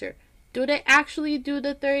the answer. Do they actually do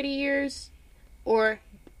the 30 years? Or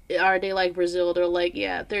are they like Brazil? They're like,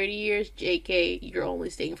 yeah, 30 years, JK, you're only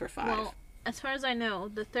staying for 5. Well, as far as I know,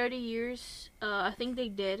 the 30 years, I think they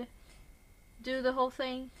did do the whole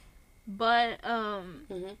thing. But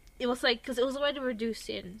it was like, because it was a way to reduce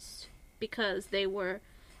sins, because they were,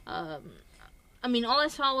 I mean, all I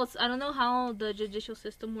saw was, I don't know how the judicial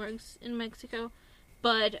system works in Mexico,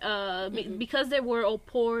 but because they were all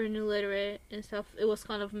poor and illiterate and stuff, it was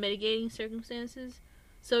kind of mitigating circumstances,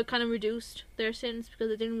 so it kind of reduced their sins, because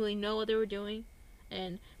they didn't really know what they were doing.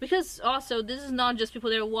 And because also, this is not just people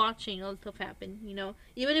that are watching all the stuff happen, you know,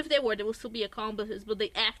 even if they will still be accomplices, but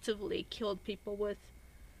they actively killed people with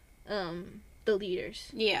the leaders.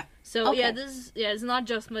 Yeah. So it's not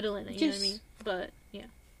just Magdalena, you know what I mean? But yeah.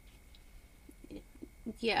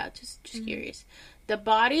 Yeah, just curious. The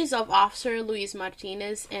bodies of Officer Luis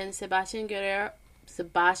Martinez and Sebastian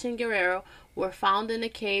Guerrero were found in the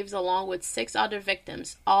caves along with 6 other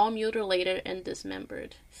victims, all mutilated and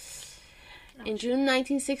dismembered. In June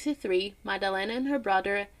 1963, Magdalena and her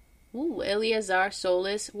brother, Eleazar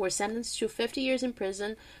Solis, were sentenced to 50 years in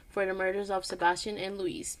prison for the murders of Sebastian and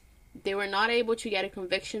Luis. they were not able to get a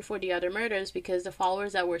conviction for the other murders because the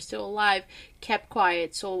followers that were still alive kept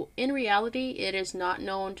quiet. So in reality, it is not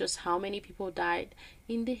known just how many people died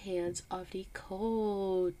in the hands of the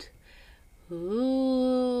cult. Ooh,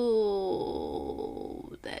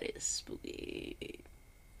 that is spooky.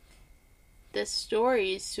 This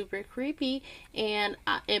story is super creepy, and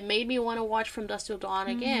it made me want to watch From Dusk Till Dawn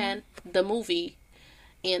again, the movie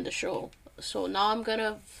and the show. So now I'm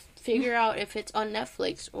gonna figure out if it's on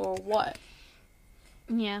Netflix or what.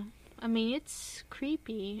 Yeah, I mean, it's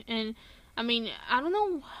creepy, and I mean, I don't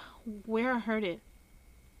know where I heard it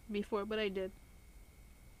before, but I did.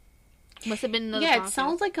 Must have been another podcast. It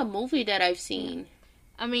sounds like a movie that I've seen.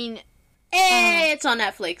 I mean, hey, it's on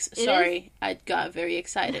Netflix. Sorry, I got very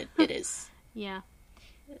excited. It is. Yeah.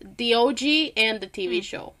 The OG and the TV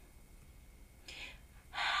show.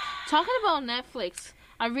 Talking about Netflix,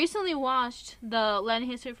 I recently watched the Land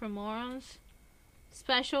History for Morons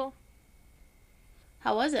special.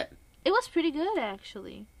 How was it? It was pretty good,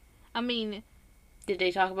 actually. I mean... Did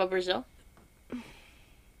they talk about Brazil?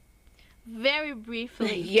 Very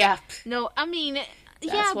briefly. Yeah. No, I mean...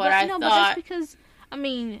 That's what I thought. But that's because, I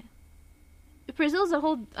mean... Brazil's a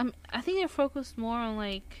whole... I think they're focused more on,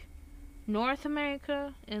 like... North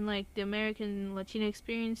America and like the American Latino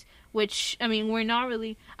experience, which I mean we're not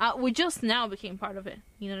really we just now became part of it,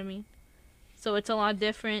 you know what I mean? So it's a lot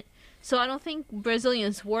different. So I don't think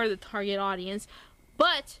Brazilians were the target audience,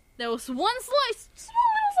 but there was one slice,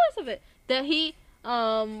 small little slice of it, that he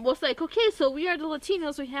was like, okay, so we are the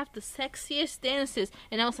Latinos, we have the sexiest dances,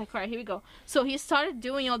 and I was like, alright, here we go. So he started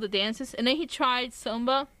doing all the dances, and then he tried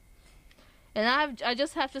samba, and I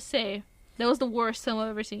just have to say, that was the worst samba I've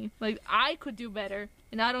ever seen. Like, I could do better,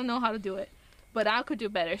 and I don't know how to do it, but I could do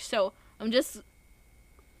better. So, I'm just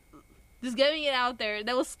getting it out there.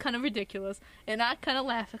 That was kind of ridiculous, and I kind of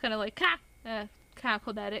laughed. I kind of like,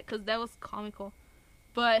 cackled at it, because that was comical.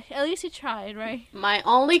 But at least he tried, right? My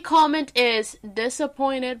only comment is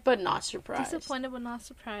disappointed, but not surprised. Disappointed, but not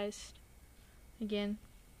surprised. Again.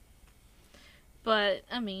 But,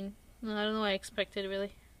 I mean, I don't know what I expected,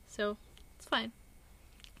 really. So, it's fine.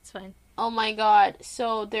 It's fine. Oh my god,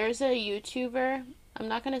 so there's a YouTuber, I'm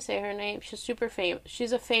not gonna say her name, she's super famous,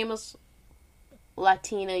 she's a famous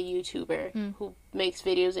Latina YouTuber who makes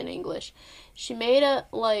videos in English. She made a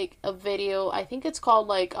video, I think it's called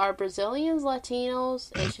like, Are Brazilians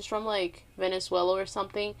Latinos? And she's from like Venezuela or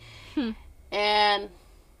something. And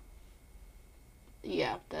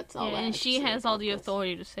yeah, that's all. And she has all the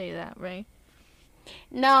authority to say that, right?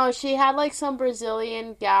 No, she had like some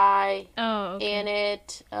Brazilian guy in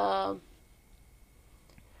it.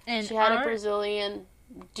 And she had a Brazilian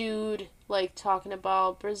dude like talking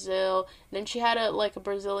about Brazil. And then she had a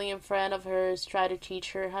Brazilian friend of hers try to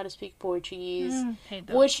teach her how to speak Portuguese,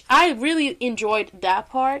 which I really enjoyed that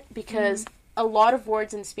part because a lot of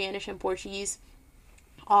words in Spanish and Portuguese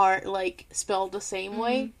are like spelled the same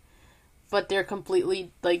way. But they're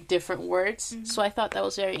completely, like, different words. So I thought that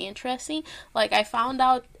was very interesting. Like, I found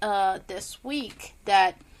out this week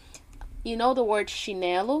that, you know the word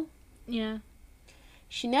chinelo? Yeah.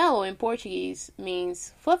 Chinelo in Portuguese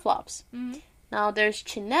means flip-flops. Now, there's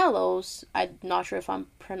chinelos. I'm not sure if I'm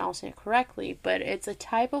pronouncing it correctly, but it's a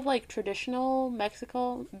type of, like, traditional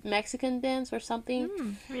Mexican dance or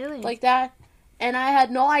something. Really? Like that. And I had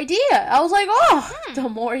no idea. I was like, the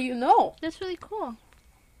more you know. That's really cool.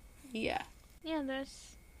 Yeah. Yeah,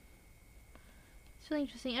 it's really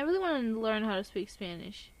interesting. I really want to learn how to speak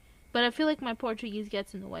Spanish. But I feel like my Portuguese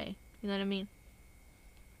gets in the way. You know what I mean?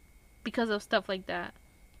 Because of stuff like that.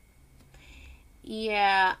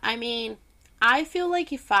 Yeah, I mean, I feel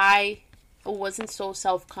like if I wasn't so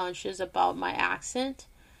self-conscious about my accent,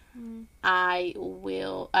 I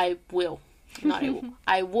would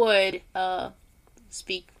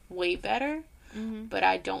speak way better. But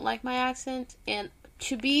I don't like my accent, and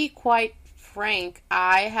to be quite frank,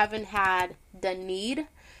 I haven't had the need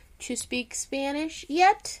to speak Spanish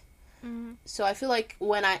yet. So I feel like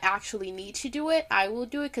when I actually need to do it, I will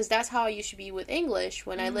do it, because that's how I used to be with English.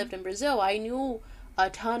 When I lived in Brazil, I knew a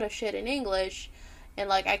ton of shit in English, and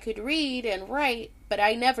like I could read and write, but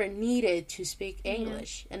I never needed to speak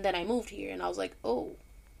English. And then I moved here, and I was like, oh.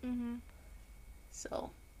 So,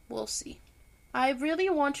 we'll see. I really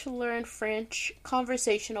want to learn French,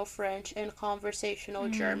 conversational French, and conversational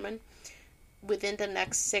German within the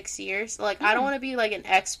next 6 years. Like, I don't want to be, like, an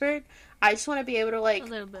expert. I just want to be able to, like,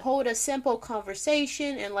 hold a simple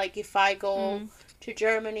conversation. And, like, if I go to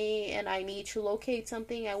Germany and I need to locate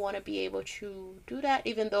something, I want to be able to do that,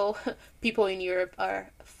 even though people in Europe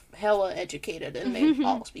are hella educated and they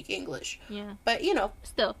all speak English. Yeah. But, you know.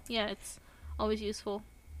 Still, yeah, it's always useful.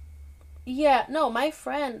 Yeah, no, my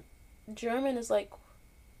friend German is like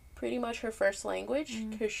pretty much her first language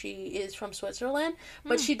because she is from Switzerland,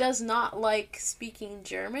 but she does not like speaking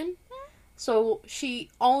German. So she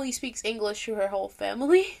only speaks English to her whole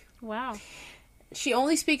family. Wow. She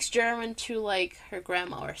only speaks German to, like, her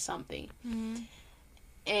grandma or something.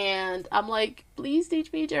 And I'm like, please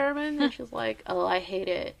teach me German. And she's like, oh, I hate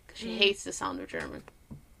it. 'Cause she hates the sound of German.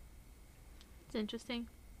 It's interesting.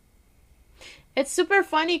 It's super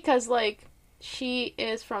funny because, like, she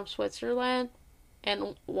is from Switzerland.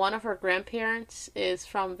 And one of her grandparents is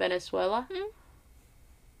from Venezuela.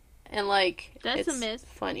 And, like, that's it's a mix.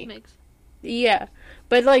 Funny. Mix. Yeah.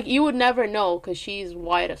 But, like, you would never know because she's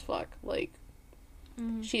white as fuck. Like,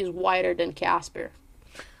 she's whiter than Casper.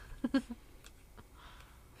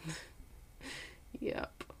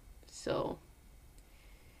 Yep. So.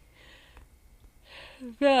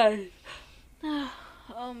 Guys.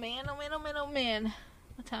 Oh man, oh man, oh man, oh man.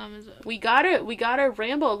 What time is it? We gotta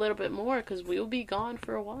ramble a little bit more because we'll be gone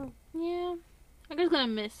for a while. Yeah. I'm just gonna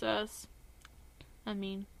miss us. I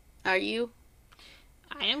mean. Are you?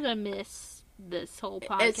 I am gonna miss this whole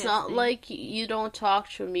podcast. It's not like you don't talk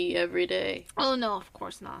to me every day. Oh no, of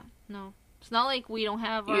course not. No. It's not like we don't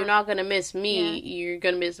have our... You're not gonna miss me, you're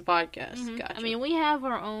gonna miss the podcast. Gotcha. I mean, we have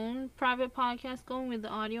our own private podcast going with the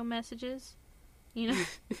audio messages. You know?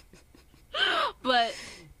 But,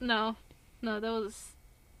 no, that was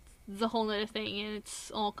the whole other thing, and it's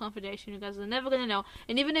all confidential. You guys are never gonna know.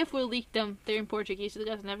 And even if we leak them, they're in Portuguese, so you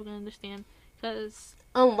guys are never gonna understand. Because...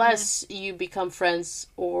 Unless you become friends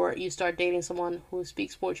or you start dating someone who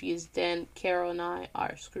speaks Portuguese, then Carol and I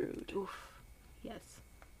are screwed. Oof. Yes.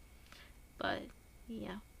 But,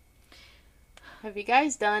 yeah. Have you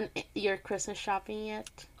guys done your Christmas shopping yet?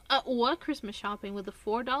 What Christmas shopping? With the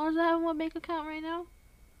 $4 I have in my bank account right now?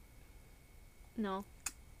 No.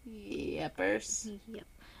 Yepers. Yep.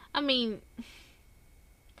 I mean,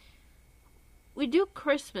 we do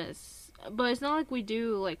Christmas, but it's not like we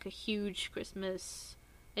do, like, a huge Christmas.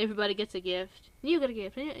 Everybody gets a gift. You get a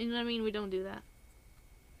gift. You know what I mean? We don't do that.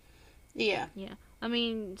 Yeah. Yeah. I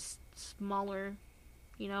mean, smaller,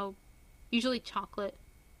 you know, usually chocolate.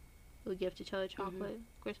 We gift each other chocolate.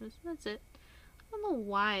 Christmas. That's it. I don't know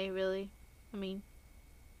why, really. I mean,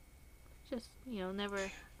 just, you know, never...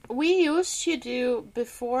 We used to do,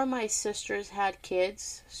 before my sisters had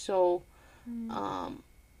kids, so,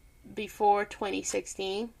 before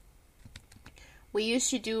 2016, we used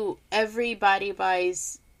to do everybody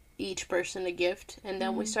buys each person a gift, and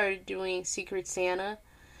then we started doing Secret Santa.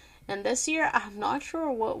 And this year, I'm not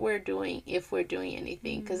sure what we're doing, if we're doing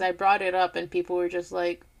anything, because I brought it up and people were just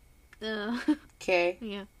like, okay.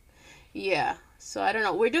 Yeah. Yeah. So, I don't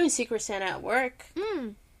know. We're doing Secret Santa at work.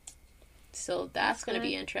 So, that's going to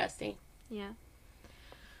be interesting. Yeah.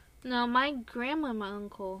 Now, my grandma and my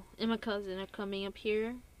uncle and my cousin are coming up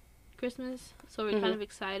here Christmas, so we're kind of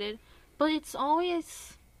excited. But it's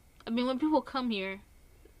always... I mean, when people come here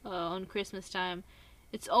on Christmas time,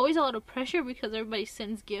 it's always a lot of pressure because everybody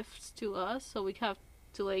sends gifts to us, so we have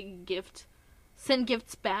to, like, send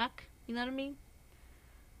gifts back. You know what I mean?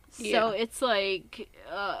 Yeah. So it's like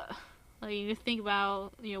you think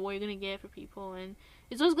about, you know, what you're gonna get for people, and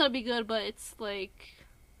it's always gonna be good, but it's like,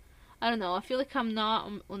 I don't know, I feel like I'm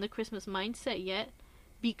not on the Christmas mindset yet,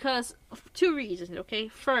 because of 2 reasons, okay?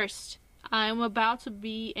 First, I'm about to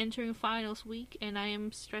be entering finals week, and I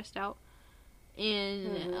am stressed out.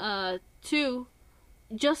 And, 2,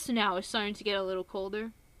 just now it's starting to get a little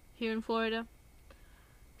colder here in Florida.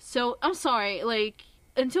 So, I'm sorry, like,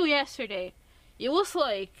 until yesterday, it was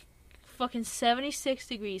like fucking 76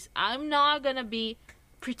 degrees. I'm not gonna be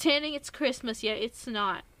pretending it's Christmas yet. It's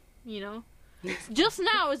not, you know? Just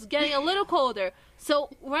now it's getting a little colder. So,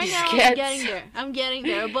 right now I'm getting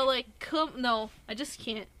there. But, like, no, I just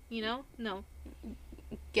can't, you know? No.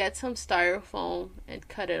 Get some styrofoam and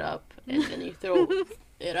cut it up, and then you throw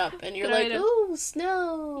it up, and you're like, ooh,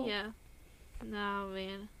 snow! Yeah. No,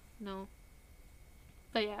 man. No.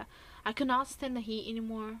 But, yeah. I could not stand the heat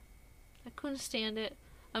anymore. I couldn't stand it.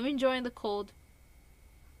 I'm enjoying the cold.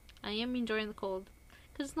 I am enjoying the cold.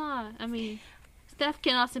 Because it's not, I mean, Steph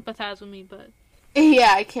cannot sympathize with me, but...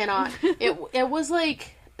 Yeah, I cannot. It was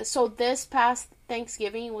like, so this past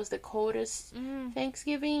Thanksgiving was the coldest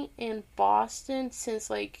Thanksgiving in Boston since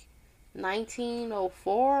like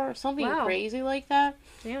 1904 or something crazy like that.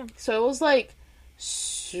 Yeah. So it was like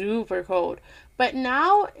super cold. But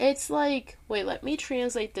now it's like, wait, let me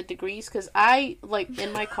translate the degrees, because I, like,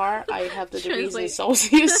 in my car, I have the degrees in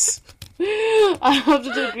Celsius. I have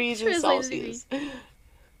the degrees in Celsius.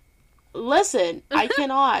 Listen, I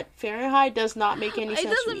cannot. Fahrenheit does not make any sense.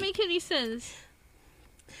 It doesn't make any sense.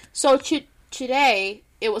 So today,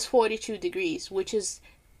 it was 42 degrees, which is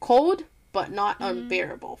cold, but not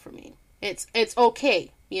unbearable for me. It's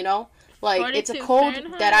okay, you know? Like, it's a cold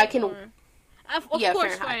Fahrenheit that I can... Of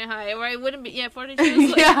course, Fahrenheit, or it wouldn't be... Yeah, 42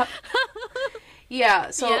 is like... Yeah.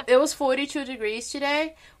 Yeah, so it was 42 degrees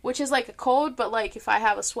today, which is like a cold, but like if I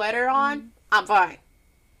have a sweater on, I'm fine.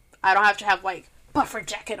 I don't have to have like puffer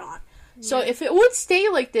jacket on. Yeah. So if it would stay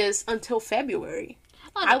like this until February,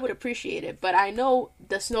 I would appreciate it. But I know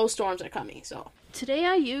the snowstorms are coming, so. Today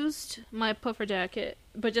I used my puffer jacket,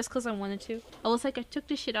 but just because I wanted to. I was like, I took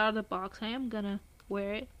this shit out of the box. I am gonna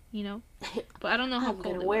wear it, you know? But I don't know how cold it was.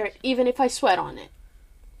 I'm gonna wear it, even if I sweat on it.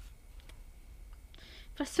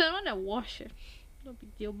 If I sweat on it, wash it. No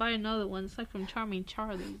big deal. Buy another one. It's like from Charming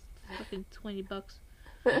Charlie's. Fucking $20.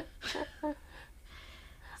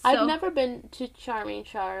 I've never been to Charming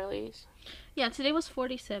Charlie's. Yeah, today was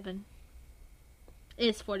 47.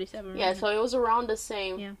 It's 47. Yeah, right? So it was around the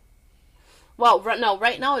same. Yeah. Well,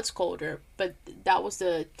 right now it's colder, but that was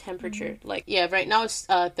the temperature. Like, yeah, right now it's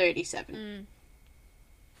 37.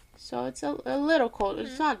 So it's a little cold.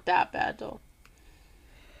 It's not that bad though.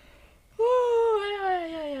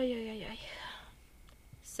 Yeah.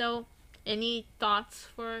 So, any thoughts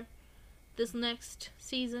for this next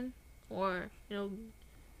season? Or, you know...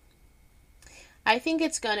 I think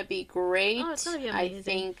it's gonna be great. Oh, it's gonna be amazing. I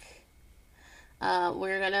think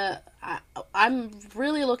we're gonna... I'm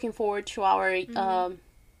really looking forward to our end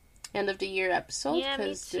of the year episode.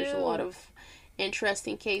 Because there's a lot of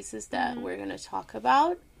interesting cases that we're gonna talk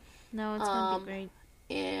about. No, it's gonna be great.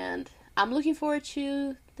 And I'm looking forward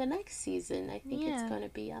to the next season. I think it's gonna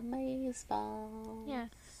be amazing. Yeah,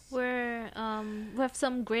 we have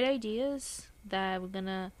some great ideas that we're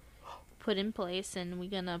gonna put in place, and we're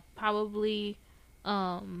gonna probably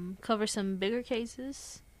cover some bigger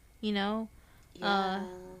cases. You know, there's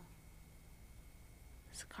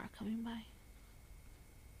a car coming by.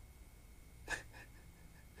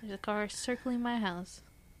 There's a car circling my house.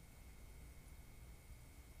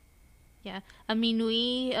 Yeah, I mean,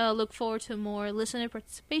 we look forward to more listener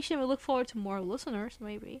participation. We look forward to more listeners,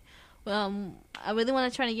 maybe. I really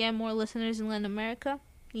want to try to get more listeners in Latin America,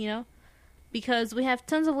 you know, because we have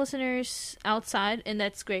tons of listeners outside, and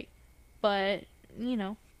that's great. But, you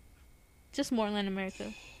know, just more in Latin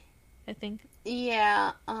America, I think.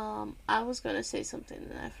 Yeah, I was going to say something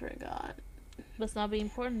and I forgot. Must not be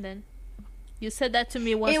important then. You said that to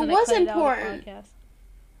me once. It was important.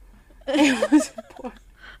 It was important.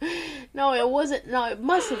 No, it wasn't. No, it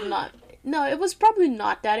must have not. No, it was probably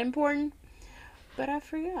not that important. But I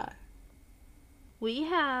forgot. We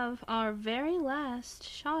have our very last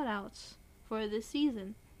shout-outs for this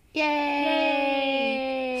season.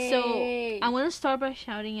 Yay! So, I want to start by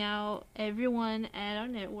shouting out everyone at our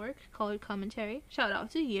network, Colored Commentary. Shout out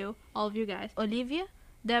to you, all of you guys. Olivia,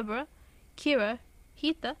 Deborah, Kira,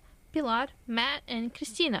 Rita, Pilar, Matt, and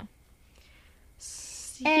Christina.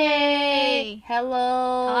 Hey!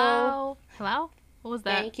 Hello! What was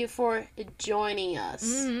that? Thank you for joining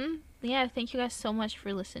us. Yeah, thank you guys so much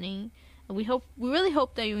for listening. We really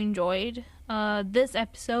hope that you enjoyed this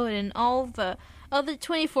episode and all the other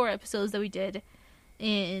 24 episodes that we did.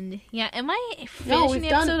 And yeah, am I finishing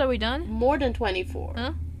the episode? Are we done? More than 24.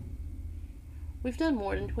 Huh? We've done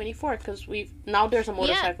more than 24 because now there's a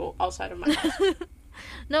motorcycle outside of my house.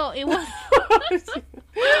 No, it was. Went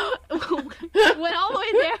all the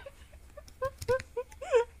way there.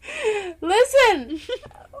 Listen,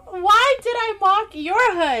 why did I mock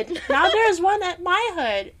your hood? Now there's one at my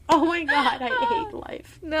hood. Oh my god, I hate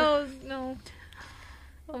life. No.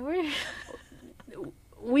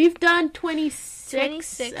 We've done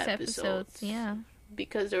 26 episodes. Yeah.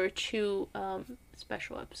 Because there were 2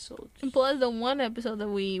 special episodes. Plus the one episode that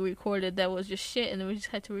we recorded that was just shit, and then we just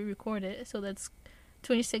had to re-record it. So that's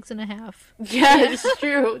 26 and a half. Yeah, it's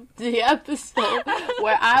true. The episode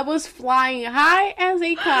where I was flying high as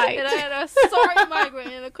a kite. And I had a sorry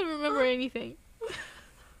migraine and I couldn't remember anything.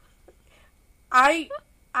 I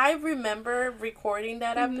remember recording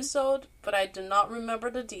that episode, but I do not remember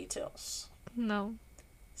the details. No.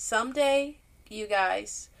 Someday, you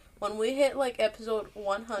guys, when we hit like episode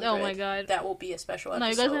 100, oh my god, that will be a special episode. No,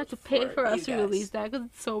 you guys have to pay for us to release that because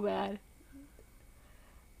it's so bad.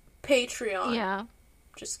 Patreon. Yeah.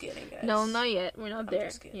 Just kidding, guys. No, not yet. We're not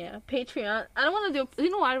there. Yeah, Patreon. I don't want to do... You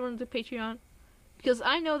know why I don't want to do Patreon? Because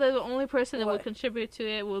I know that the only person that would contribute to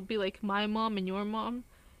it will be, like, my mom and your mom.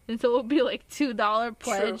 And so it will be, like, $2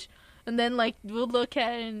 pledge. True. And then, like, we'll look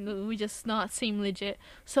at it and we just not seem legit.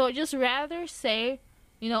 So I'd just rather say,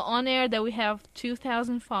 you know, on air that we have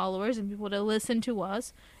 2,000 followers and people that listen to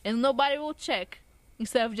us. And nobody will check.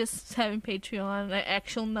 Instead of just having Patreon, an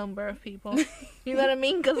actual number of people. You know what I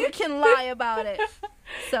mean? Because we can lie about it.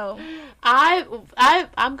 So.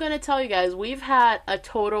 I'm going to tell you guys, we've had a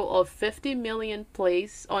total of 50 million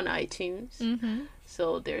plays on iTunes. Mm-hmm.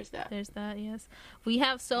 So there's that. There's that, yes. We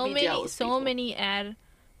have so many ad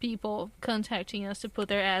people contacting us to put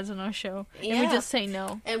their ads on our show. Yeah. And we just say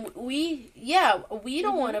no. And we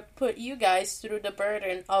don't want to put you guys through the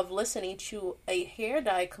burden of listening to a hair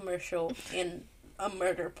dye commercial in a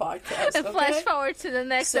murder podcast. And flash forward to the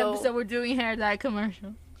next episode, we're doing hair dye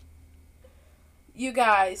commercial. You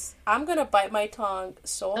guys, I'm gonna bite my tongue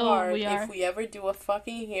so hard if we ever do a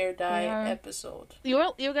fucking hair dye episode.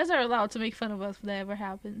 You guys are allowed to make fun of us if that ever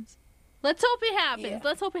happens. Let's hope it happens. Yeah.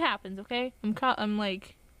 Let's hope it happens, okay? I'm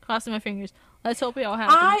like crossing my fingers. Let's hope it all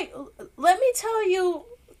happens. Let me tell you,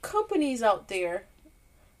 companies out there,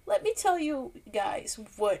 let me tell you guys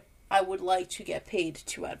what I would like to get paid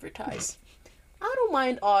to advertise. I don't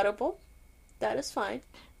mind Audible. That is fine.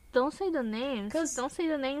 Don't say the names. Don't say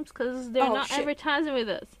the names because they're not advertising with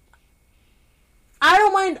us. I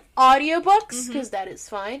don't mind audiobooks because that is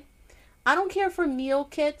fine. I don't care for meal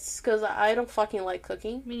kits because I don't fucking like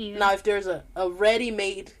cooking. Me neither. Now, if there's a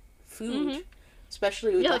ready-made food,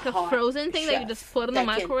 especially with like a frozen thing that you just put in the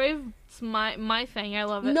microwave, it's my thing. I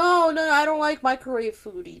love it. No, I don't like microwave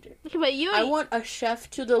food either. Okay, but I want a chef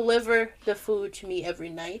to deliver the food to me every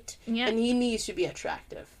night, and he needs to be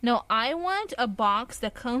attractive. No, I want a box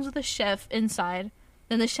that comes with a chef inside,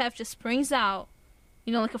 then the chef just brings out,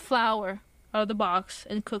 like a flower out of the box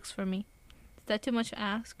and cooks for me. Is that too much to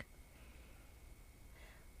ask?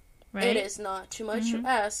 Right? It is not too much to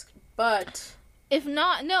ask, but if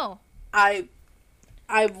not, no. I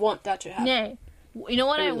want that to happen. Nay. You know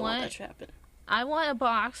what I want? That to happen. I want a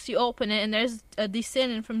box, you open it, and there's a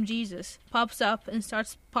descendant from Jesus. Pops up and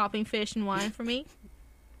starts popping fish and wine for me.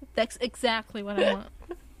 That's exactly what I want.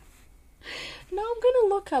 Now I'm going to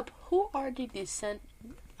look up who are the descendants.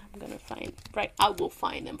 I'm going to find... Right, I will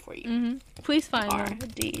find them for you. Mm-hmm. Please find them. Are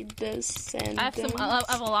the descendants I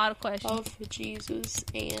have a lot of questions. Of Jesus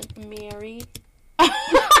and Mary.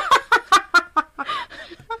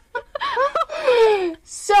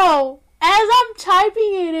 So, as I'm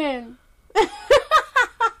typing it in,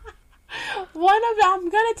 I'm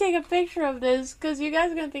gonna take a picture of this because you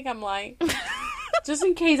guys are gonna think I'm lying. Just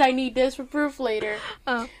in case I need this for proof later.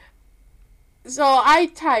 Oh. So I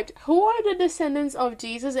typed, who are the descendants of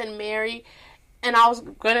Jesus and Mary? And I was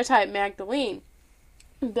gonna type Magdalene.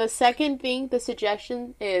 The second thing, the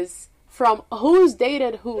suggestion is from who's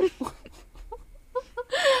dated who.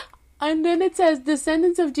 And then it says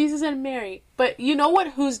descendants of Jesus and Mary. But you know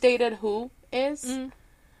what who's dated who is? Mm.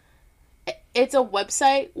 It's a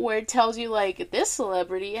website where it tells you, like, this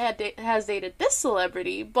celebrity has dated this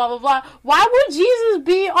celebrity, blah, blah, blah. Why would Jesus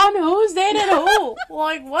be on who's dated who?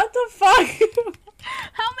 Like, what the fuck?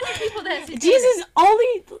 How many people does he Jesus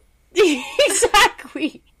only...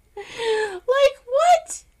 Exactly. Like,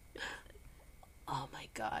 what? Oh, my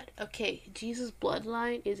God. Okay, Jesus'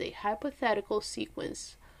 bloodline is a hypothetical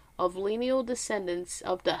sequence of lineal descendants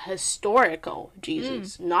of the historical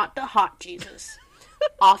Jesus, not the hot Jesus,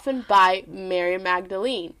 often by Mary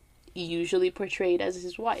Magdalene, usually portrayed as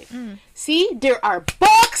his wife. See, there are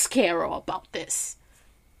books, Carol, about this.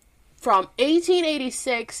 From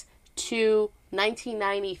 1886 to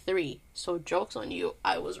 1993. So, joke's on you.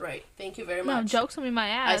 I was right. Thank you very much. No, joke's on me, my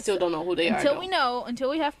ass. I still don't know who they are.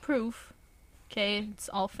 Until we have proof. Okay, it's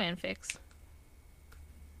all fanfics.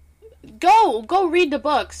 Go read the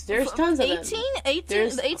books. There's tons of them.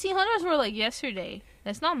 The 1800s were like yesterday.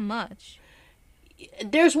 That's not much.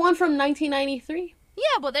 There's one from 1993.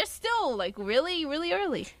 Yeah, but they're still like really, really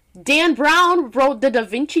early. Dan Brown wrote the Da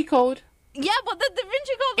Vinci Code. Yeah, but the Da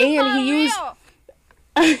Vinci Code is not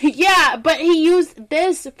real. Yeah, but he used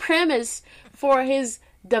this premise for his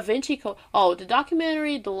Da Vinci Code. Oh, the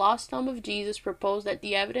documentary The Lost Tomb of Jesus proposed that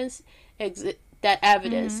the evidence existed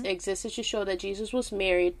to show that Jesus was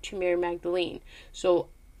married to Mary Magdalene. So,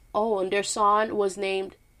 and their son was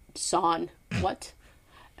named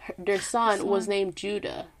Their son was named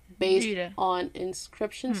Judah, based on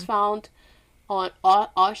inscriptions found on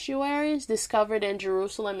ossuaries discovered in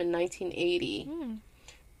Jerusalem in 1980.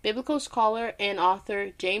 Biblical scholar and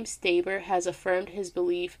author James Tabor has affirmed his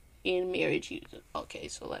belief in Mary Jesus. Okay,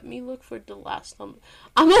 so let me look for the last one.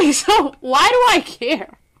 I'm like, so why do I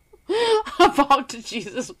care about the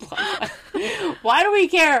Jesus blood? Why do we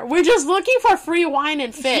care? We're just looking for free wine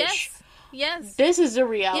and fish. Yes. This is the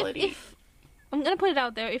reality. If I'm gonna put it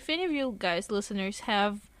out there. If any of you guys, listeners,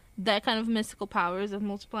 have that kind of mystical powers of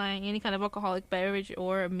multiplying any kind of alcoholic beverage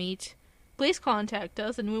or meat, please contact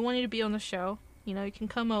us, and we want you to be on the show. You can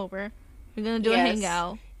come over. We're gonna do a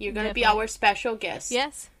hangout. You're gonna be our special guest.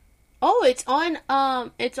 Yes. Oh, it's on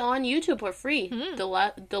YouTube for free.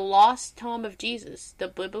 The Lost Tomb of Jesus, the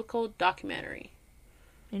biblical documentary.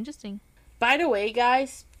 Interesting. By the way,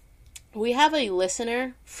 guys, we have a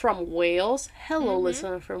listener from Wales. Hello,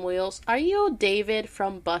 listener from Wales. Are you David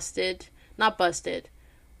from Busted? Not Busted.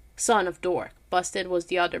 Son of Dork. Busted was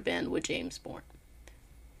the other band with James Bourne.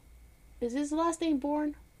 Is his last name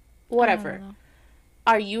Bourne? Whatever.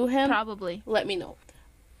 Are you him? Probably. Let me know.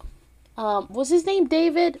 Was his name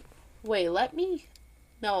David? Wait, let me...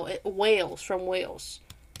 No, Wales, from Wales.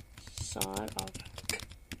 Son of...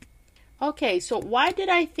 Okay, so why did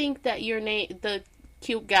I think that your name, the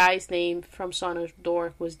cute guy's name from Son of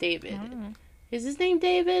Dork was David? Is his name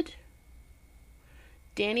David?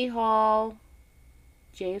 Danny Hall,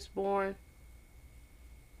 James Bourne.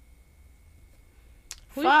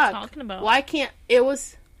 Who are you talking about? Why can't... It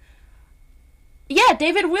was... Yeah,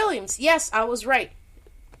 David Williams. Yes, I was right.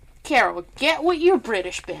 Carol, get with your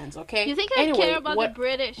British bands, okay? You think I care about the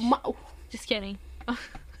British? Just kidding.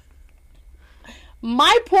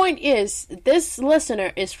 My point is, this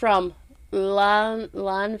listener is from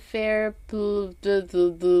Lanfair.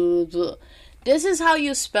 This is how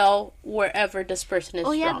you spell wherever this person is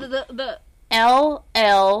from. Oh yeah, the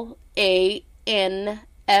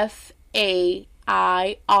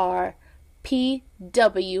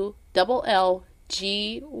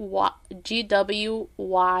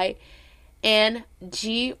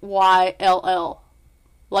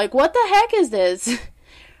Like, what the heck is this?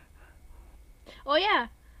 Oh yeah.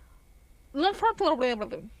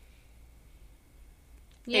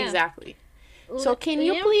 Yeah. Exactly. So can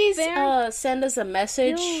you please send us a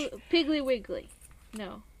message? Piggly Wiggly.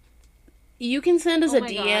 No. You can send us a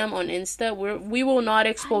DM on Insta. We will not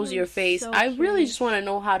expose your face. I really just want to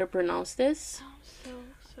know how to pronounce this.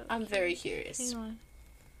 I'm very curious. Hang on.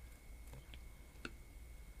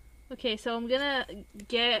 Okay, so I'm gonna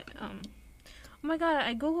get oh my god,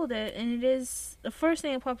 I googled it and it is the first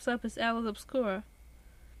thing that pops up is Atlas Obscura.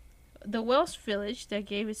 The Welsh village that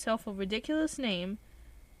gave itself a ridiculous name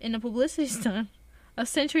in a publicity stunt a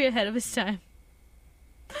century ahead of its time.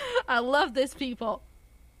 I love this, people.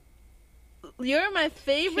 You're my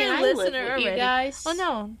favorite listener already. You guys? Oh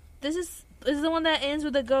no, this is the one that ends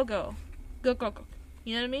with a go. Go.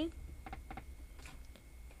 You know what I mean?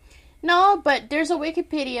 No, but there's a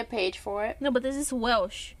Wikipedia page for it. No, but this is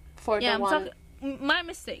Welsh. My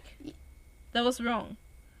mistake. That was wrong.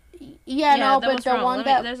 Yeah, but the one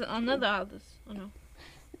that... There's another Atlas. Oh, no.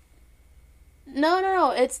 No.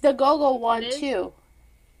 It's the Go-Go one, too.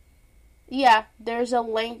 Yeah, there's a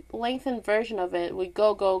lengthened version of it with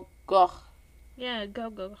Go. Yeah,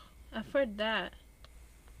 Go. I've heard that.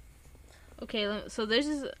 Okay, so there's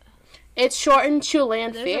this... It's shortened to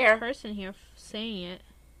Lanfair. There's a person here saying it.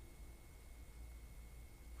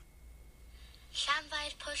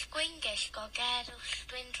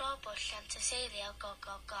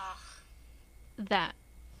 That.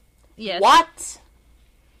 Yes. What?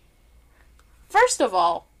 First of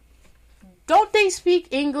all, don't they speak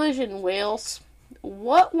English in Wales?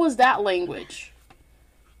 What was that language?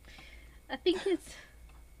 I think it's...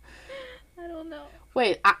 I don't know.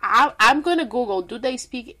 Wait, I'm gonna Google. Do they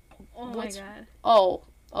speak... Oh my god. Oh,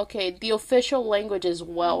 okay. The official language is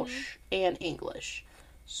Welsh and English.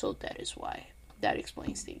 So that is why. That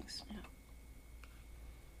explains things. Yeah.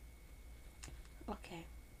 Okay.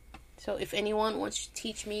 So if anyone wants to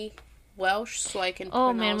teach me Welsh so I can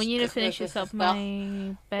Oh man, we need to finish this up.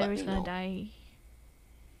 My battery's gonna die.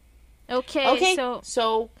 Okay,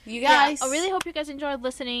 so you guys... Yeah, I really hope you guys enjoyed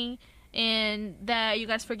listening and that you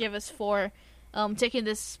guys forgive us for taking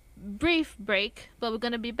this brief break, but we're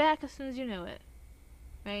gonna be back as soon as you know it.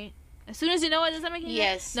 Right? As soon as you know it, does that make any sense?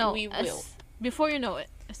 Yes, no, we will. Before you know it.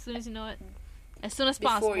 As soon as you know it. As soon as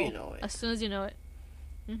possible. Before you know it. As soon as you know it.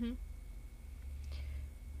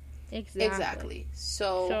 Exactly.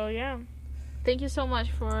 So yeah. Thank you so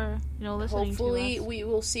much for listening to us. Hopefully we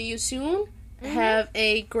will see you soon. Have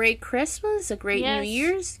a great Christmas, a great New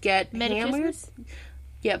Year's. Get hammered. Christmas.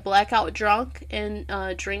 Get blackout drunk and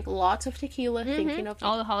drink lots of tequila. Thinking of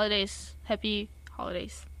all the holidays. Happy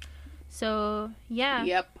holidays. So yeah.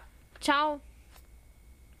 Yep. Ciao.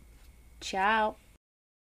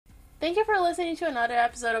 Thank you for listening to another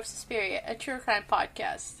episode of Suspiria, a true crime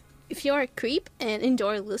podcast. If you're a creep and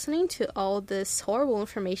enjoy listening to all this horrible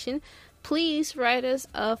information, please write us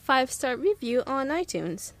a 5-star review on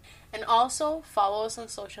iTunes. And also follow us on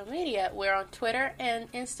social media. We're on Twitter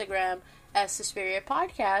and Instagram as Suspiria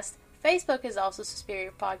Podcast. Facebook is also Suspiria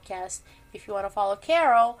Podcast. If you want to follow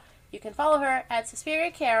Carol, you can follow her at Suspiria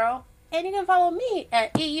Carol. And you can follow me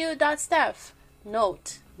at eu.steph.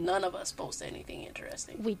 Note, none of us post anything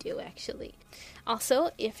interesting. We do, actually. Also,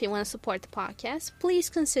 if you want to support the podcast, please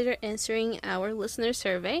consider answering our listener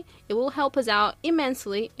survey. It will help us out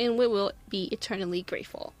immensely, and we will be eternally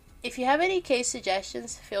grateful. If you have any case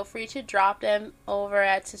suggestions, feel free to drop them over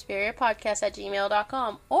at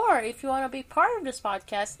susperiapodcast@gmail.com. Or if you want to be part of this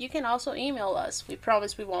podcast, you can also email us. We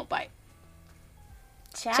promise we won't bite.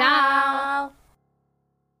 Ciao.